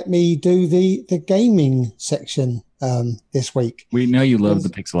guys let me do the gaming section this week. We know you love the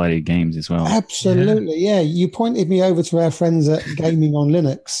pixelated games as well. Absolutely, yeah. You pointed me over to our friends at Gaming on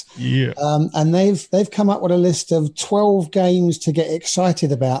Linux, and they've come up with a list of 12 games to get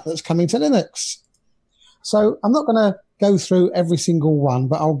excited about that's coming to Linux. So I'm not going to go through every single one,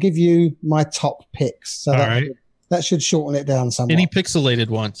 but I'll give you my top picks. So that should shorten it down somewhat. Any pixelated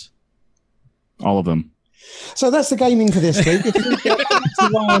ones? All of them. So that's the gaming for this week. If we get to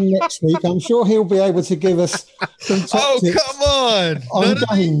Ryan next week, I'm sure he'll be able to give us some top tips come on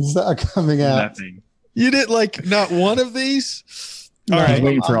games that are coming out. Nothing. You did not one of these? No, All I was right.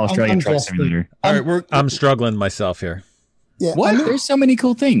 waiting for Australian Truck desperate. Simulator. All right, I'm struggling myself here. Yeah, What? There's so many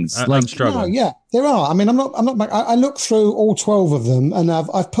cool things. I'm struggling. No, yeah, there are. I mean, I looked through all 12 of them, and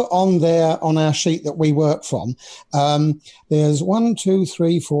I've put on there on our sheet that we work from. There's 1, 2,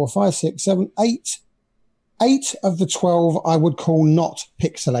 3, 4, 5, 6, 7, 8. 8 of the 12 I would call not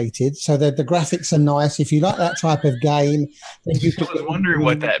pixelated, so the graphics are nice. If you like that type of game, then you I was wondering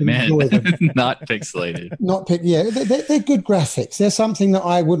what that meant. Not pixelated. Yeah, they're good graphics. They're something that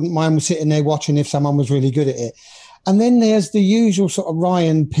I wouldn't mind sitting there watching if someone was really good at it. And then there's the usual sort of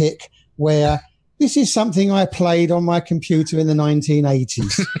Ryan pick where this is something I played on my computer in the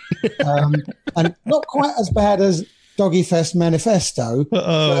 1980s. And not quite as bad as Doggy Fest Manifesto,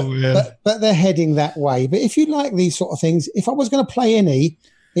 but they're heading that way. But if you like these sort of things, if I was going to play any,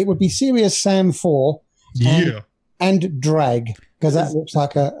 it would be Serious Sam 4 and Drag, because that looks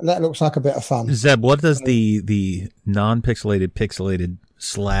like a bit of fun. Zeb, what does the non-pixelated pixelated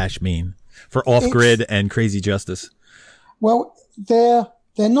 / mean for Off Grid and Crazy Justice? Well, they're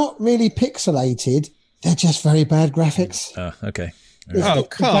not really pixelated. They're just very bad graphics. Okay.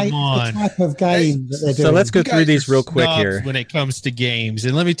 Come on. The type of game that they're doing. So let's go through these real quick here. When it comes to games,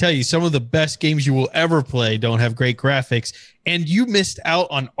 and let me tell you, some of the best games you will ever play don't have great graphics, and you missed out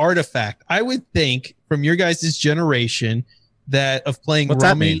on Artifact. I would think from your guys' generation that of playing What's that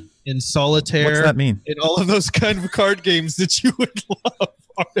Rummy mean? and Solitaire, What's that mean? and all of those kind of card games that you would love.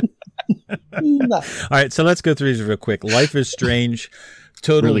 No. All right, so let's go through these real quick. Life is Strange,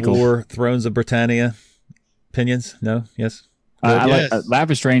 Total Really cool. War, Thrones of Britannia. Opinions? No? Yes? I Yes. like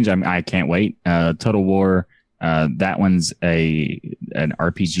Life is Strange. I can't wait. Total War. That one's an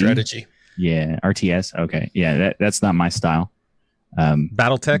RPG Strategy. Yeah, RTS. Okay, yeah, that's not my style.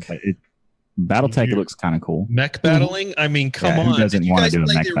 Battletech? BattleTech it looks kind of cool. Mech battling? I mean, come Yeah, who on. doesn't Did you wanna guys do a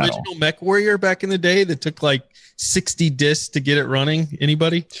play mech the battle? original Mech Warrior back in the day that took like 60 discs to get it running?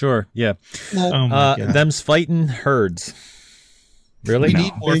 Anybody? Sure, yeah. No. Oh my God. Them's fighting herds. Really? We No.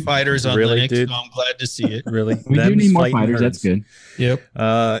 need more fighters on Really, Linux, dude? so I'm glad to see it. Really? We do Them's need more fighting fighters. herds. That's good. Yep.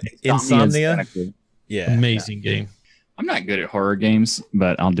 Insomnia? Is kinda cool. Yeah. Amazing game. I'm not good at horror games,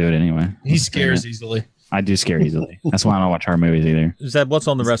 but I'll do it anyway. He scares easily. I do scare easily. That's why I don't watch horror movies either. Zeb, what's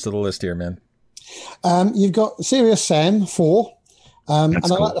on the rest of the list here, man? You've got Serious Sam 4. And I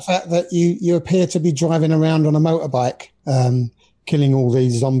cool. like the fact that you appear to be driving around on a motorbike, killing all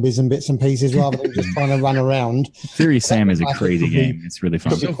these zombies and bits and pieces rather than just trying to run around. Serious Sam is a I think crazy would be- game. It's really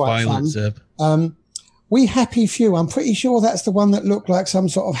fun. could be So quite violent, fun. Zeb. We Happy Few. I'm pretty sure that's the one that looked like some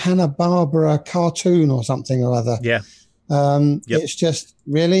sort of Hanna-Barbera cartoon or something or other. Yeah. It's just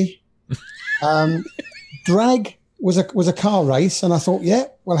really. Drag was a car race, and I thought, yeah,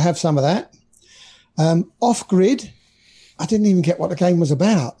 we'll have some of that. Off Grid, I didn't even get what the game was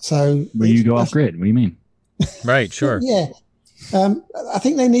about. So Where you go off grid? What do you mean? Right. Sure. Yeah. I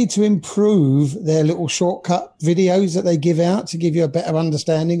think they need to improve their little shortcut videos that they give out to give you a better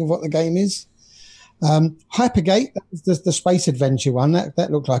understanding of what the game is. Hypergate, the space adventure one,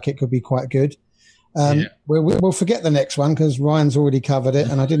 that looked like it could be quite good. We'll forget the next one because Ryan's already covered it,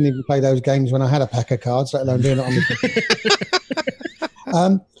 and I didn't even play those games when I had a pack of cards, let alone doing it on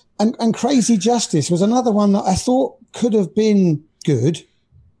the and Crazy Justice was another one that I thought could have been good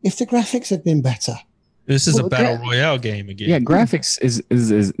if the graphics had been better. This is a battle royale game again. Yeah, graphics is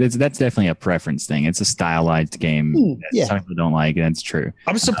that's definitely a preference thing. It's a stylized game that some people don't like, and that's true.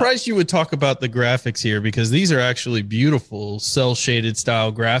 I'm surprised you would talk about the graphics here because these are actually beautiful cell shaded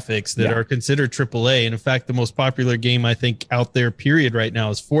style graphics that are considered AAA. And in fact, the most popular game I think out there, period, right now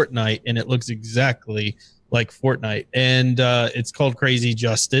is Fortnite, and it looks exactly like Fortnite. And it's called Crazy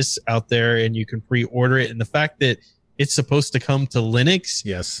Justice out there, and you can pre-order it. And the fact that it's supposed to come to Linux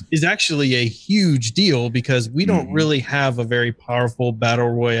is actually a huge deal because we don't really have a very powerful battle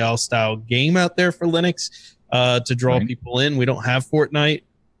royale style game out there for Linux to draw people in. We don't have Fortnite.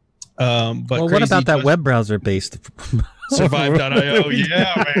 But what about that web browser based Survive.io?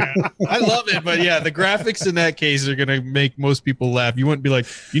 Yeah, man. I love it. But yeah, the graphics in that case are going to make most people laugh. You wouldn't be like,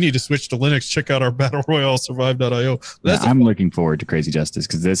 you need to switch to Linux. Check out our Battle Royale Survive.io. I'm looking forward to Crazy Justice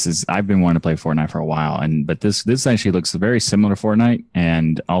because I've been wanting to play Fortnite for a while. But this actually looks very similar to Fortnite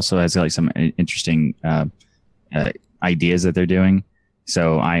and also has like some interesting ideas that they're doing.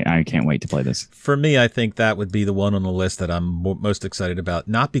 So I can't wait to play this. For me, I think that would be the one on the list that I'm most excited about.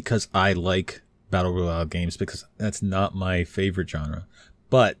 Not because I like battle royale games, because that's not my favorite genre,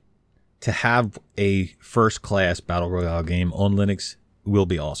 but to have a first-class battle royale game on Linux will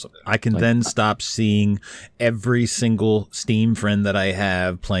be awesome. I can then stop seeing every single Steam friend that I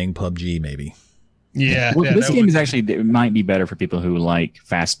have playing PUBG, maybe. Yeah. Well, this game is actually, it might be better for people who like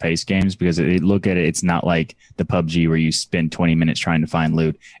fast-paced games because look at it, it's not like the PUBG where you spend 20 minutes trying to find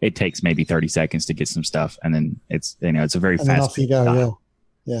loot. It takes maybe 30 seconds to get some stuff, and then it's a very fast-paced style.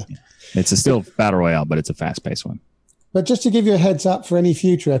 Yeah. It's still battle royale, but it's a fast-paced one. But just to give you a heads up for any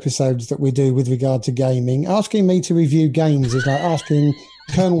future episodes that we do with regard to gaming, asking me to review games is like asking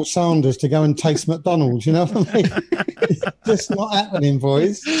Colonel Sanders to go and taste McDonald's. You know what I mean? It's just not happening,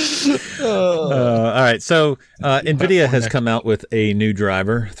 boys. All right. So NVIDIA has come out with a new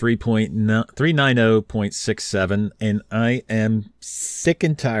driver, 390.67, and I am sick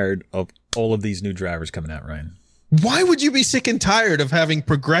and tired of all of these new drivers coming out, Ryan. Why would you be sick and tired of having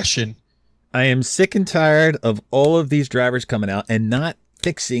progression? I am sick and tired of all of these drivers coming out and not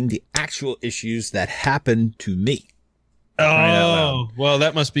fixing the actual issues that happened to me. Oh, well,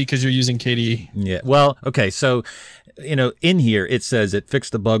 that must be because you're using KDE. Yeah. Well, okay. So, in here, it says it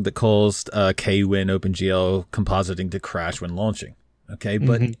fixed the bug that caused KWin OpenGL compositing to crash when launching. Okay.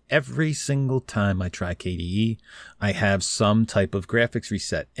 But every single time I try KDE, I have some type of graphics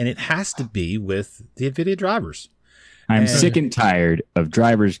reset, and it has to be with the NVIDIA drivers. I'm sick and tired of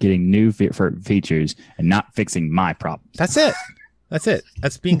drivers getting new features and not fixing my problem. That's it.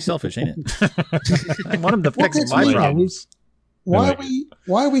 That's being selfish, ain't it? I want them to fix my problems. Why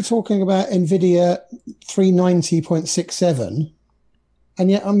are we talking about NVIDIA 390.67 and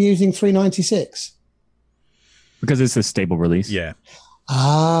yet I'm using 396? Because it's a stable release. Yeah.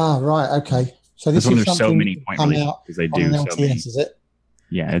 Ah, right. Okay. So this is there's so many point releases because they do so LTS, many. is it?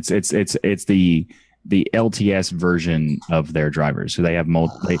 Yeah, it's the LTS version of their drivers. So they have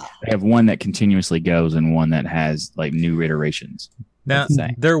they have one that continuously goes and one that has like new iterations. Now,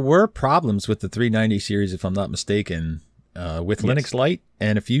 there were problems with the 390 series, if I'm not mistaken, with Linux Lite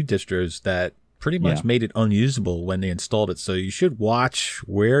and a few distros that pretty much made it unusable when they installed it. So you should watch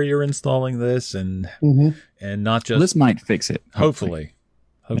where you're installing this and not just... This might fix it. Hopefully.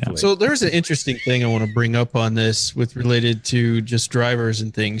 Yeah. So there's an interesting thing I want to bring up on this with related to just drivers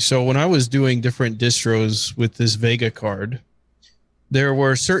and things. So when I was doing different distros with this Vega card, there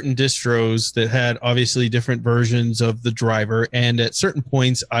were certain distros that had obviously different versions of the driver. And at certain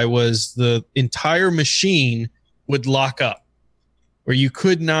points, the entire machine would lock up where you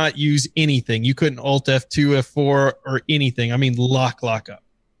could not use anything. You couldn't Alt F2, F4 or anything. I mean, lock up.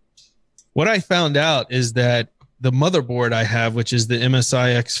 What I found out is that the motherboard I have, which is the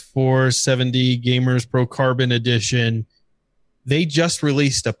MSI X470 Gamers Pro Carbon Edition, they just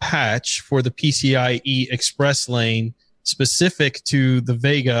released a patch for the PCIe Express lane specific to the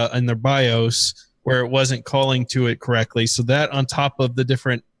Vega and their BIOS where it wasn't calling to it correctly. So that on top of the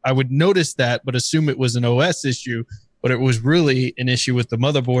different, I would notice that, but assume it was an OS issue, but it was really an issue with the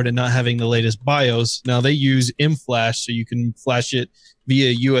motherboard and not having the latest BIOS. Now they use mFlash, so you can flash it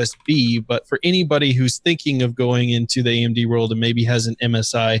via USB, but for anybody who's thinking of going into the AMD world and maybe has an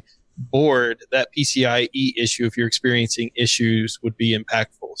MSI board, that PCIe issue, if you're experiencing issues, would be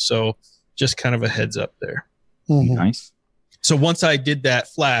impactful. So just kind of a heads up there. Mhm. Nice. So once I did that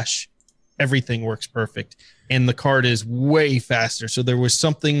flash, everything works perfect. And the card is way faster. So there was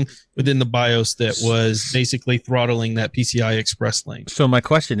something within the BIOS that was basically throttling that PCI Express link. So my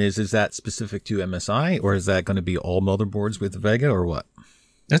question is that specific to MSI, or is that going to be all motherboards with Vega, or what?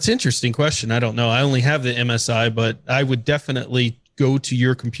 That's an interesting question. I don't know. I only have the MSI, but I would definitely go to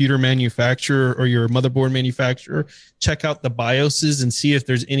your computer manufacturer or your motherboard manufacturer, check out the BIOSes and see if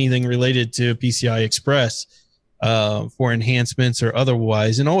there's anything related to PCI Express for enhancements or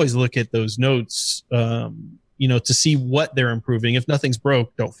otherwise. And always look at those notes, to see what they're improving. If nothing's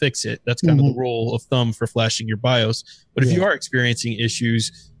broke, don't fix it. That's kind of the rule of thumb for flashing your BIOS. But if you are experiencing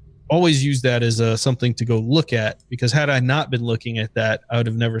issues, always use that as something to go look at, because had I not been looking at that, I would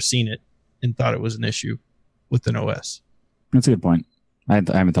have never seen it and thought it was an issue with an OS. That's a good point. I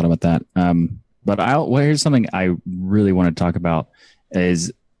haven't thought about that. But here's something I really want to talk about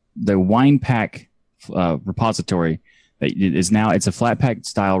is the WinePack repository that is now, it's a Flatpak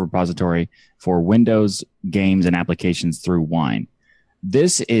style repository for Windows games and applications through Wine.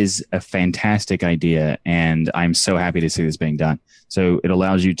 This is a fantastic idea, and I'm so happy to see this being done. So it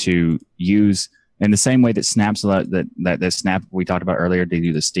allows you to use, in the same way that Snap's that Snap we talked about earlier, they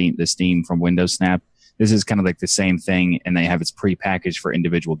do the Steam from Windows Snap. This is kind of like the same thing, and they have its pre-packaged for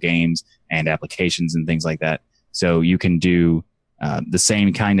individual games and applications and things like that. So you can do the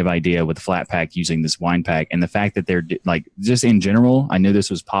same kind of idea with Flatpak using this WinePack. And the fact that they're like, just in general, I knew this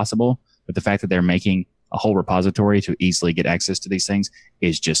was possible, but the fact that they're making a whole repository to easily get access to these things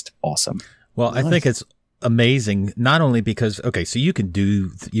is just awesome. Well, nice. I think it's amazing, not only because, okay, so you can do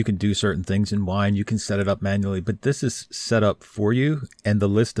certain things in Wine, you can set it up manually, but this is set up for you, and the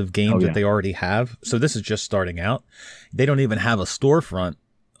list of games that they already have. So this is just starting out. They don't even have a storefront,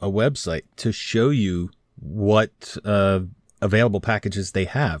 a website to show you what available packages they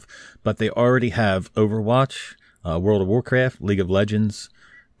have, but they already have Overwatch, World of Warcraft, League of Legends,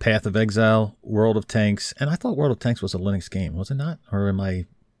 Path of Exile, World of Tanks, and I thought World of Tanks was a Linux game, was it not? Or am I?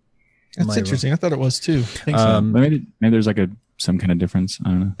 That's interesting. Wrong? I thought it was too. I think so. Maybe there's like some kind of difference. I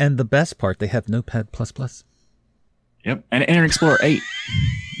don't know. And the best part, they have Notepad++. Yep, and Internet Explorer 8.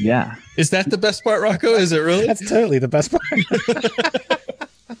 Yeah, is that the best part, Rocco? Is it really? That's totally the best part.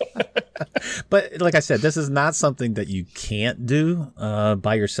 But like I said, this is not something that you can't do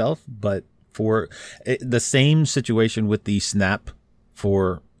by yourself. But for the same situation with the Snap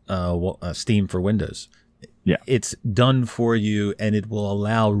for Steam for Windows, it's done for you, and it will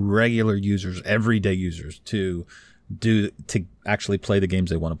allow regular users, everyday users, to actually play the games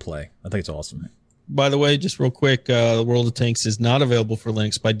they want to play. I think it's awesome. By the way, just real quick, World of Tanks is not available for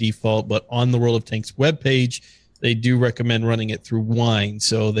Linux by default, but on the World of Tanks webpage, they do recommend running it through Wine,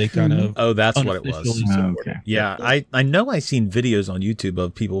 so they kind of... Oh, that's what it was. Okay. Yeah, I know I've seen videos on YouTube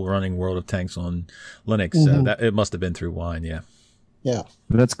of people running World of Tanks on Linux. That it must have been through Wine, yeah. Yeah.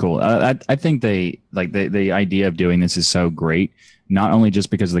 That's cool. I think the idea of doing this is so great, not only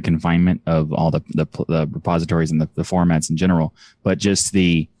just because of the confinement of all the repositories and the formats in general, but just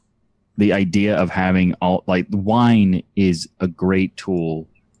the idea of having all, like, Wine is a great tool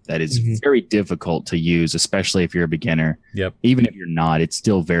that is very difficult to use, especially if you're a beginner. Yep. Even if you're not, it's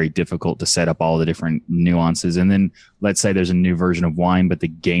still very difficult to set up all the different nuances. And then let's say there's a new version of Wine, but the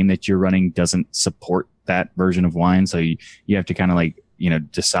game that you're running doesn't support that version of Wine. So you have to kind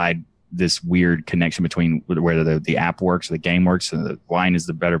of decide this weird connection between whether the app works or the game works, and the Wine is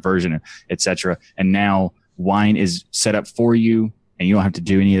the better version, etc. And now Wine is set up for you, and you don't have to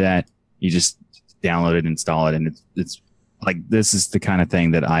do any of that. You just download it, install it, and it's like, this is the kind of thing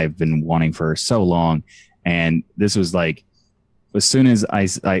that I've been wanting for so long. And this was like, as soon as I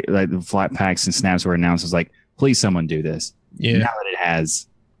like the Flatpaks and Snaps were announced, I was like, please someone do this. Yeah. Now that it has,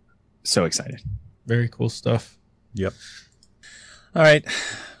 so excited. Very cool stuff. Yep. All right.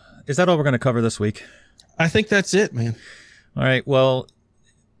 Is that all we're going to cover this week? I think that's it, man. All right. Well,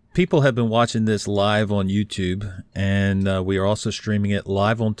 people have been watching this live on YouTube, and we are also streaming it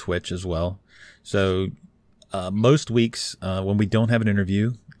live on Twitch as well. So most weeks when we don't have an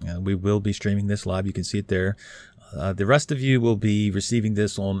interview, we will be streaming this live. You can see it there. The rest of you will be receiving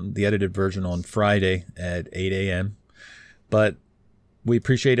this on the edited version on Friday at 8 a.m. But we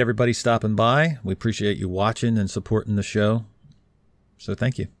appreciate everybody stopping by. We appreciate you watching and supporting the show. So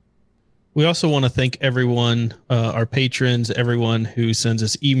thank you. We also want to thank everyone, our patrons, everyone who sends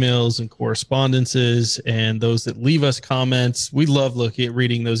us emails and correspondences, and those that leave us comments. We love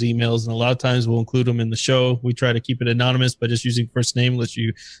reading those emails, and a lot of times we'll include them in the show. We try to keep it anonymous by just using first name, unless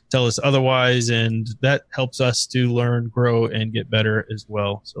you tell us otherwise, and that helps us to learn, grow, and get better as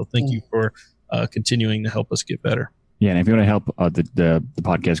well. So thank you for continuing to help us get better. Yeah, and if you want to help the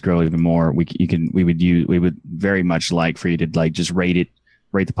podcast grow even more, we would very much like for you to like just rate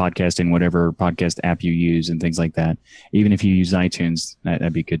the podcast in whatever podcast app you use and things like that. Even if you use iTunes,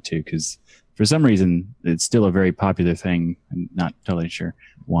 that'd be good too, because for some reason it's still a very popular thing. I'm not totally sure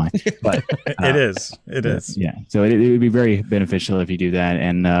why, but it is. Yeah, so it would be very beneficial if you do that,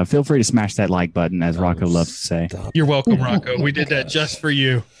 and feel free to smash that like button, as Rocco loves to say. You're welcome, Rocco. We did that just for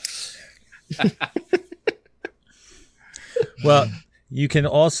you. Well, you can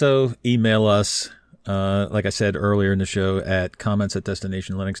also email us, like I said earlier in the show, at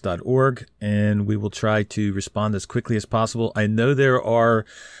comments@destinationlinux.org, and we will try to respond as quickly as possible. I know there are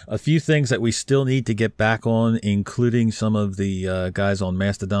a few things that we still need to get back on, including some of the guys on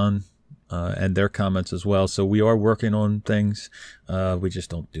Mastodon and their comments as well. So we are working on things. We just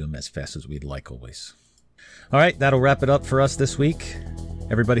don't do them as fast as we'd like always. All right, that'll wrap it up for us this week.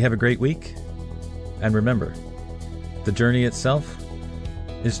 Everybody have a great week. And remember, the journey itself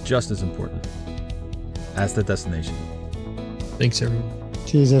is just as important as the destination. Thanks, everyone.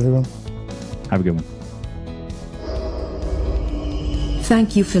 Cheers, everyone. Have a good one.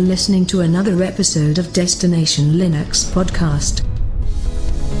 Thank you for listening to another episode of Destination Linux Podcast.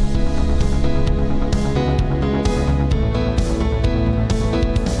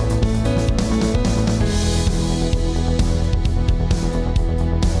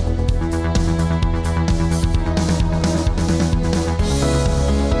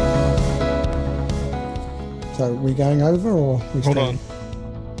 So are we going over or we Hold staying?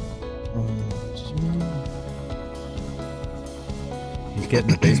 on. He's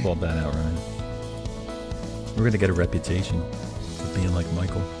getting the baseball bat out, Ryan. We're going to get a reputation for being like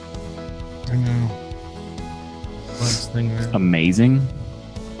Michael. I know. Last thing there. Amazing.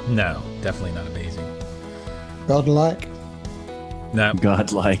 No, definitely not amazing. Godlike. No,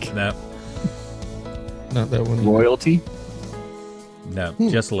 Godlike. no, Not that one. Royalty. no,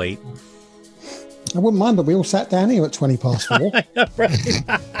 just late. I wouldn't mind, but we all sat down here at 20 past 4.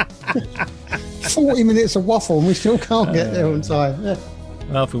 40 minutes of waffle and we still can't get there on time. Yeah.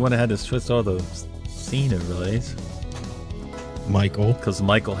 Well, if we went ahead to switch all the scene overlays, Michael. because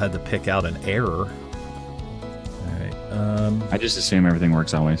Michael had to pick out an error. All right. I just assume everything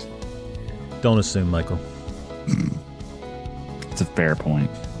works always. Don't assume, Michael. It's a fair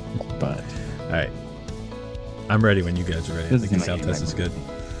point, but All right. I'm ready when you guys are ready. I Doesn't think the seem like sound test you is good.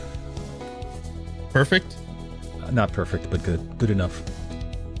 Perfect. Not perfect, but good. Good enough.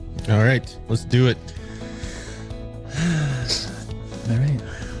 All right, let's do it. All right.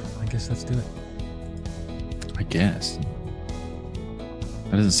 I guess let's do it. I guess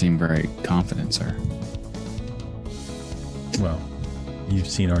that doesn't seem very confident, sir. Well, you've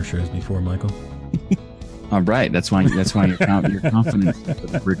seen our shows before, Michael. All right, that's why you're confident,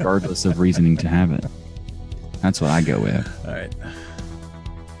 regardless of reasoning to have it. That's what I go with. All right.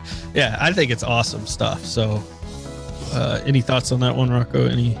 Yeah, I think it's awesome stuff. So, any thoughts on that one, Rocco?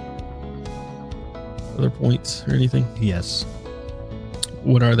 Any other points or anything? Yes.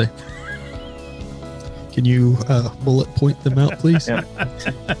 What are they? Can you bullet point them out, please? Yeah.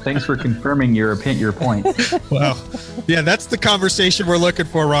 Thanks for confirming your point. Wow. Yeah, that's the conversation we're looking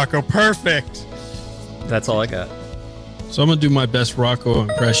for, Rocco. Perfect. That's all I got. So I'm going to do my best Rocco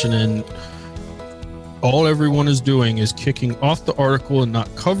impression, and all everyone is doing is kicking off the article and not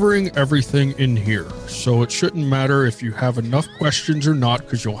covering everything in here. So it shouldn't matter if you have enough questions or not,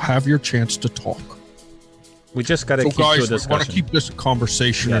 because you'll have your chance to talk. We just got to So keep to a guys, we want to discussion. keep this a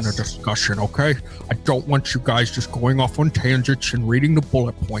conversation and a Yes. discussion, okay? I don't want you guys just going off on tangents and reading the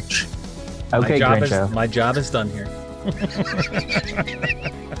bullet points. Okay, Grincho. my job is done here.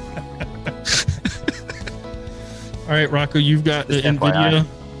 All right, Rocco, you've got the Just FYI.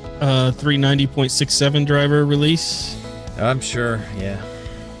 NVIDIA 390.67 driver release. I'm sure. Yeah.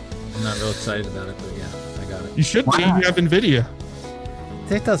 I'm not real excited about it, but yeah, I got it. You should Why be. not? You have NVIDIA.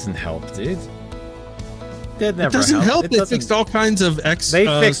 That doesn't help, dude. That It never doesn't help. They doesn't- fixed all kinds of They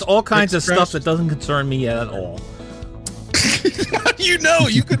fixed all kinds of stuff crashes. that doesn't concern me at all. How do you know?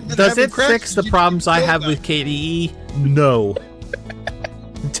 You could. Does have a it crash- fix the you- problems I you have know with KDE? No.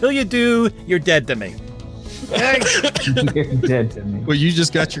 Until you do, you're dead to me. You're dead to me. Well, you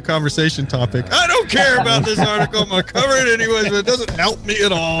just got your conversation topic. I don't care about this article. I'm gonna cover it anyways, but it doesn't help me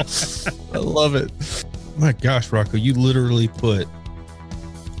at all. I love it. My gosh, Rocco, you literally put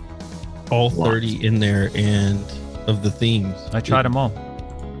all 30 in there and of the themes. I tried them all.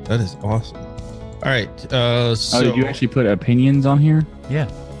 That is awesome. All right. So did you actually put opinions on here? Yeah.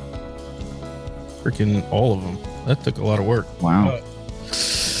 freaking all of them. That took a lot of work. Wow.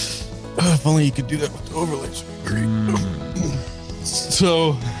 If only you could do that with the overlays.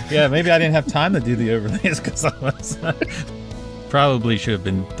 So Yeah, maybe I didn't have time to do the overlays because I was probably should have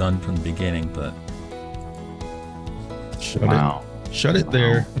been done from the beginning, but shut it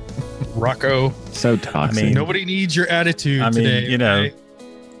there, Rocco. So toxic. I mean, Nobody needs your attitude I mean, today. you know,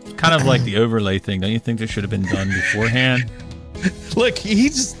 okay? kind of like the overlay thing. Don't you think this should have been done beforehand? Look,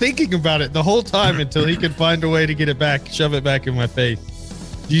 he's just thinking about it the whole time until he could find a way to get it back, shove it back in my face.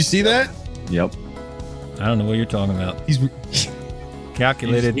 Do you see that? Yep. I don't know what you're talking about. He's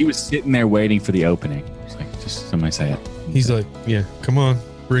Calculated. He was sitting there waiting for the opening. It's like, just somebody say it. He's like, yeah, come on,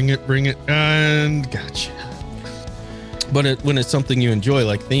 bring it, and gotcha. But when it's something you enjoy,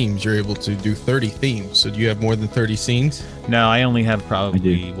 like themes, you're able to do 30 themes. So do you have more than 30 scenes? No, I only have I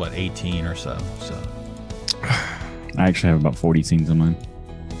probably 18 or so. So I actually have about 40 scenes on mine.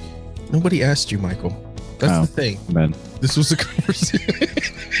 Nobody asked you, Michael. That's Oh. the thing. But This was a conversation.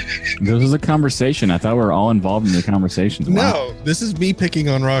 this was a conversation. I thought we were all involved in the conversations. Wow. No, this is me picking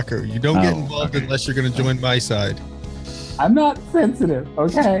on Rocco. You don't get Oh, involved okay. unless you're going to join my side. I'm not sensitive,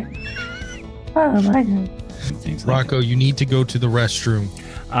 okay? Oh my god. Things like Rocco, you need to go to the restroom.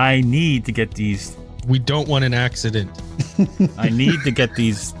 I need to get these. We don't want an accident. I need to get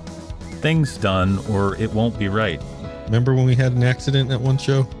these things done, or it won't be right. Remember when we had an accident at one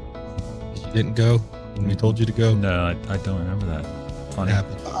show? You didn't go when we told you to go? No, I don't remember that. What Funny.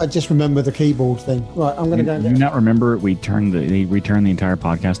 happened? I just remember the keyboard thing. Right, I'm going to go and Do you get not remember they returned the entire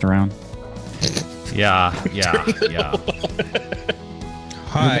podcast around? Yeah.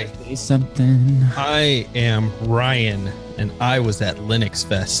 Hi, Say something. I am Ryan, and I was at Linux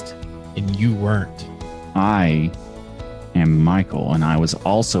Fest, and you weren't. I am Michael, and I was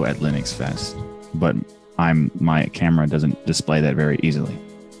also at Linux Fest, but my camera doesn't display that very easily.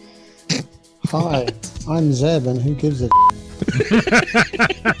 Hi, I'm Zeb, and who gives a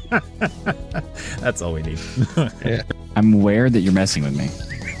That's all we need. I'm aware that you're messing with me.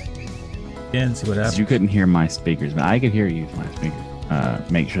 And see what 'Cause happens. you couldn't hear my speakers, but I could hear you from my speakers.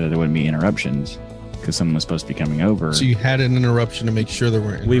 Make sure that there wouldn't be interruptions because someone was supposed to be coming over. So you had an interruption to make sure there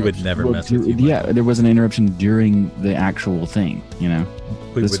weren't. We would interruptions. never Well, mess with you. yeah, there was an interruption during the actual thing. You know,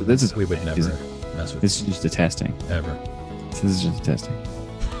 we this- would, this is- we would never is- mess with this is just a testing. you ever. This is just a testing.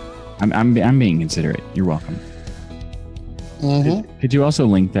 I'm being considerate. You're welcome. Could you also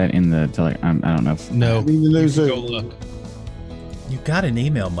link that in the tele? I don't know. No. I mean, the loser. Go look. You got an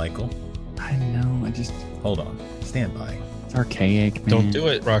email, Michael. I know. I just Hold on. Stand by. it's archaic. Man. Don't do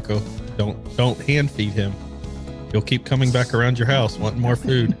it, Rocco. Don't hand feed him. He'll keep coming back around your house wanting more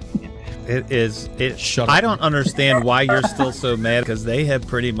food. Shut up. I don't understand why you're still so mad because they have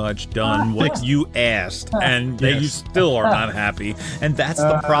pretty much done what you asked and you still are not happy. And that's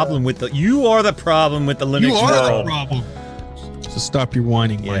the problem with you are the problem with the Linux You are world. the problem. So stop your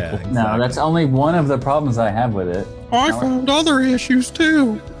whining, Yeah, Michael. No, that's only one of the problems I have with it. I found other issues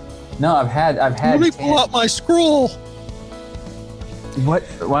too. No, I've had. Let me pull out my scroll. What?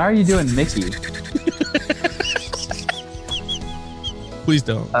 Why are you doing Mickey? Please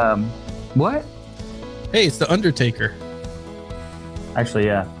don't. What? Hey, it's the Undertaker. Actually,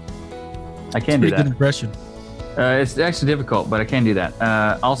 yeah, I can do Pretty good that. impression. It's actually difficult, but I can do that.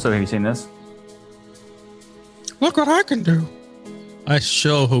 Also, have you seen this? Look what I can do. I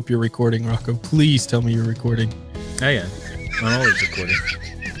so hope you're recording, Rocco. Please tell me you're recording. Oh, yeah. I'm always recording.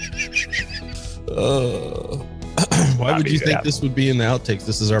 Why would you think this would be in the outtakes?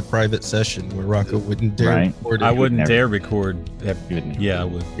 This is our private session where Rocco wouldn't dare Right. record it. I wouldn't never- dare record. You would never. Yeah, I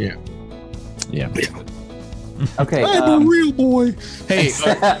would. Yeah. Okay. I'm a real boy. Hey,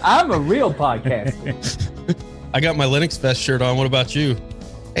 I'm a real podcaster. I got my Linux Fest shirt on. What about you?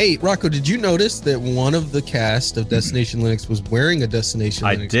 Hey, Rocco, did you notice that one of the cast of Destination Linux was wearing a Destination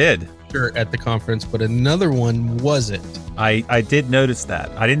I Linux did. shirt at the conference, but another one wasn't? I did notice that.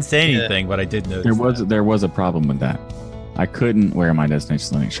 I didn't say anything, but I did notice There was a problem with that. I couldn't wear my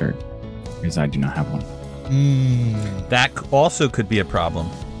Destination Linux shirt because I do not have one. that also could be a problem.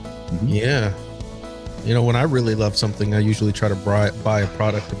 Yeah. You know, when I really love something, I usually try to buy a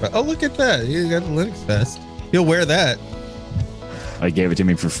product about. Oh, look at that! You got the Linux Fest. He'll wear that. I gave it to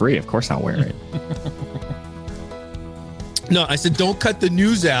me for free. Of course, I'll wear it. No, I said don't cut the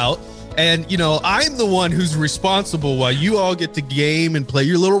news out. And, you know, I'm the one who's responsible while you all get to game and play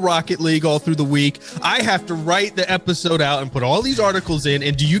your little Rocket League all through the week. I have to write the episode out and put all these articles in.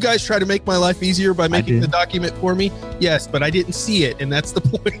 And do you guys try to make my life easier by making the document for me? Yes, but I didn't see it. And that's the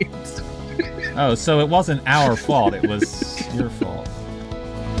point. Oh, so it wasn't our fault. It was your fault.